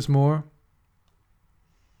supported us more.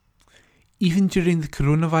 Even during the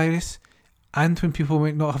coronavirus, and when people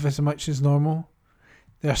might not have as much as normal,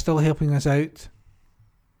 they are still helping us out.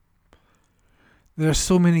 There are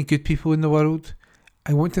so many good people in the world.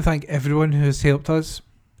 I want to thank everyone who has helped us."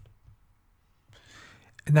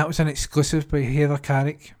 And that was an exclusive by Heather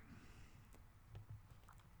Carrick.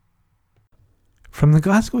 From the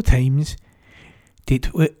Glasgow Times, date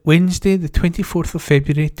Wednesday the 24th of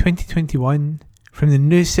February 2021, from the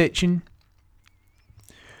news section.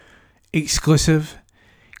 Exclusive.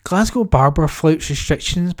 Glasgow barber flouts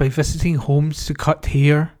restrictions by visiting homes to cut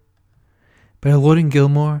hair, by Lauren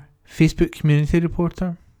Gilmore, Facebook community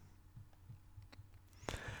reporter.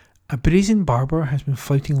 A brazen barber has been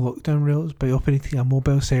flouting lockdown rules by operating a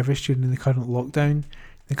mobile service during the current lockdown,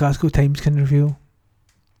 the Glasgow Times can reveal.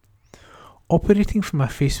 Operating from a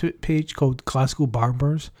Facebook page called Glasgow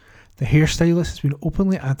Barbers, the hairstylist has been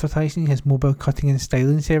openly advertising his mobile cutting and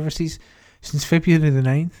styling services since February the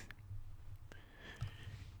 9th.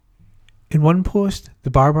 In one post, the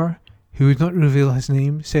barber, who would not reveal his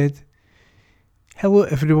name, said, "Hello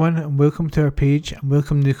everyone and welcome to our page and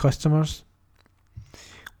welcome new customers.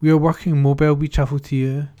 We are working mobile, we travel to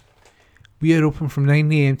you. We are open from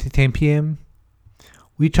 9am to 10pm.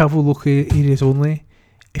 We travel local areas only.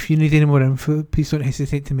 If you need any more info, please don't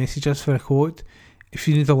hesitate to message us for a quote. If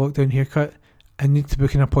you need a lockdown haircut and need to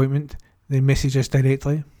book an appointment, then message us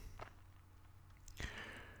directly.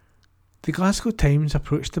 The Glasgow Times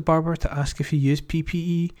approached the barber to ask if he used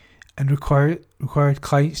PPE and required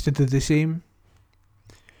clients to do the same.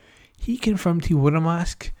 He confirmed he wore a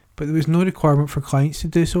mask, but there was no requirement for clients to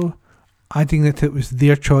do so, adding that it was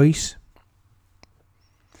their choice.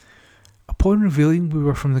 Upon revealing we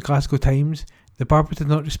were from the Glasgow Times, the barber did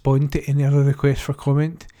not respond to any other requests for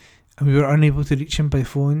comment, and we were unable to reach him by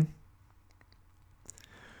phone.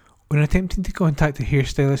 When attempting to contact the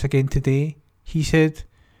hairstylist again today, he said,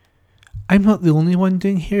 "I'm not the only one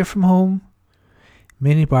doing hair from home.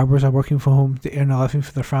 Many barbers are working from home to earn a living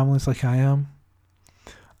for their families like I am.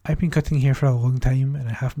 I've been cutting hair for a long time and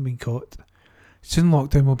I haven't been caught. Soon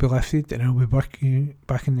lockdown will be lifted and I'll be working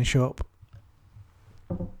back in the shop."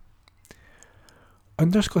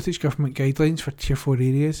 Under Scottish Government guidelines for Tier 4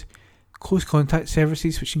 areas, close contact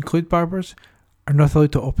services, which include barbers, are not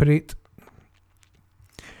allowed to operate.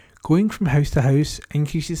 Going from house to house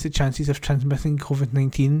increases the chances of transmitting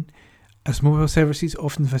COVID-19, as mobile services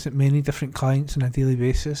often visit many different clients on a daily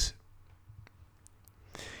basis.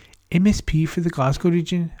 MSP for the Glasgow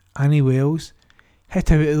region, Annie Wells,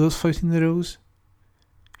 hit out at those flouting the rules.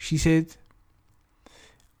 She said,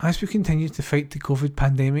 "As we continue to fight the COVID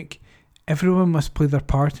pandemic, everyone must play their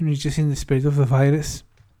part in reducing the spread of the virus.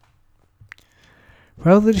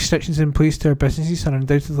 While the restrictions in place to our businesses are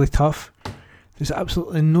undoubtedly tough, there's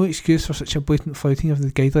absolutely no excuse for such a blatant flouting of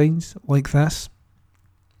the guidelines like this."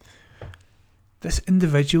 This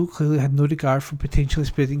individual clearly had no regard for potentially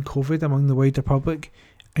spreading COVID among the wider public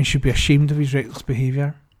and should be ashamed of his reckless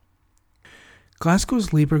behaviour.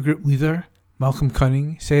 Glasgow's Labour Group leader, Malcolm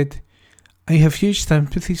Cunning, said, "I have huge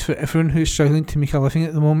sympathies for everyone who is struggling to make a living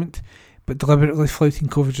at the moment, but deliberately flouting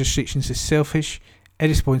COVID restrictions is selfish,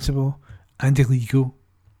 irresponsible and illegal.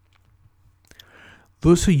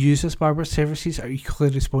 Those who use this barber services are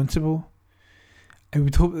equally responsible. I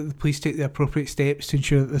would hope that the police take the appropriate steps to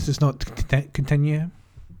ensure that this does not continue."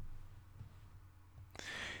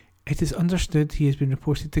 It is understood he has been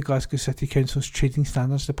reported to Glasgow City Council's Trading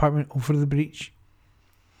Standards Department over the breach.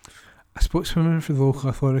 A spokeswoman for the local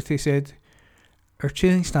authority said, "Our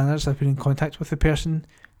trading standards have been in contact with the person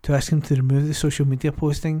to ask him to remove the social media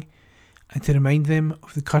posting and to remind them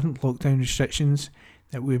of the current lockdown restrictions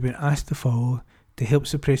that we have been asked to follow to help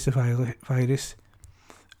suppress the virus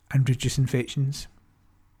and reduce infections."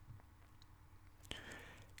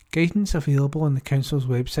 Guidance available on the Council's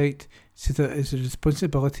website said that it is the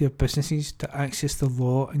responsibility of businesses to access the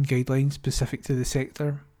law and guidelines specific to the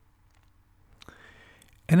sector.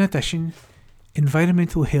 In addition,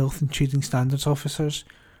 environmental health and trading standards officers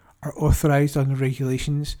are authorised under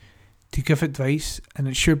regulations to give advice and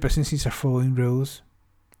ensure businesses are following rules.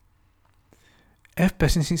 If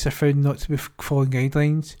businesses are found not to be following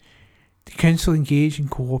guidelines, the Council engage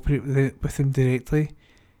and cooperate with them directly,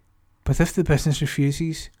 but if the business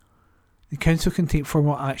refuses, the Council can take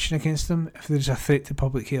formal action against them if there is a threat to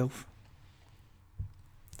public health.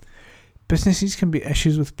 Businesses can be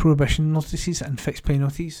issued with prohibition notices and fixed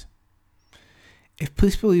penalties. If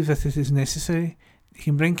police believe that it is necessary, they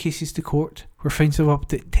can bring cases to court where fines of up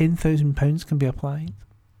to £10,000 can be applied.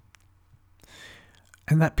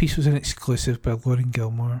 And that piece was an exclusive by Lauren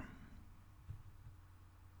Gilmore.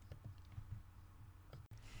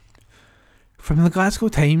 From the Glasgow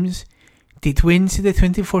Times, date Wednesday the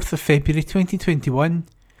 24th of February 2021,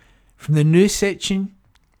 from the news section,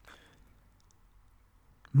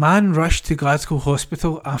 man rushed to Glasgow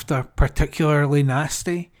Hospital after particularly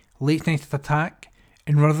nasty late night attack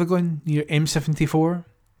in Rutherglen near M74.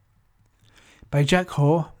 By Jack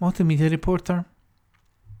Haw, multimedia reporter.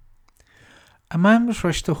 A man was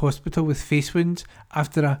rushed to hospital with face wounds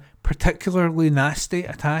after a particularly nasty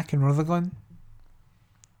attack in Rutherglen.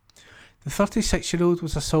 The 36-year-old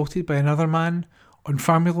was assaulted by another man on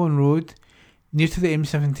Farmylone Road near to the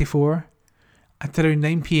M74 at around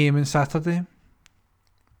 9pm on Saturday.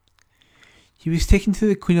 He was taken to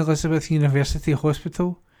the Queen Elizabeth University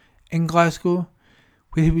Hospital in Glasgow,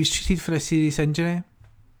 where he was treated for a serious injury.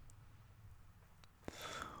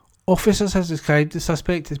 Officers have described the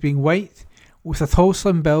suspect as being white, with a tall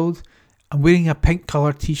slim build and wearing a pink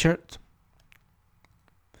coloured t-shirt.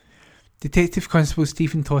 Detective Constable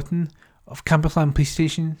Stephen Totten of Camberland Police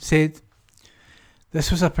Station said,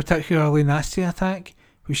 "This was a particularly nasty attack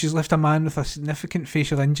which has left a man with a significant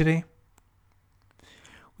facial injury.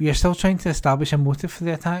 We are still trying to establish a motive for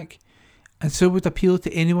the attack and so would appeal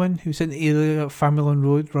to anyone who's in the area of Farmilon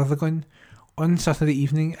Road, Rutherglen, on Saturday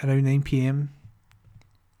evening around 9 p.m.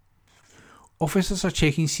 Officers are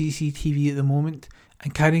checking CCTV at the moment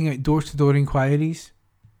and carrying out door-to-door inquiries.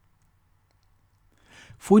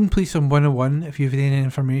 Phone police on 101 if you have any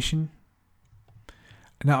information.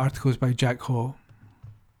 And that article is by Jack Hall.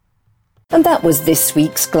 And that was this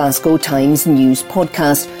week's Glasgow Times News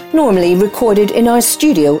podcast, normally recorded in our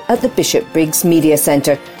studio at the Bishopbriggs Media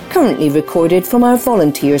Centre, currently recorded from our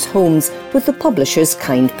volunteers' homes with the publisher's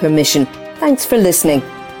kind permission. Thanks for listening.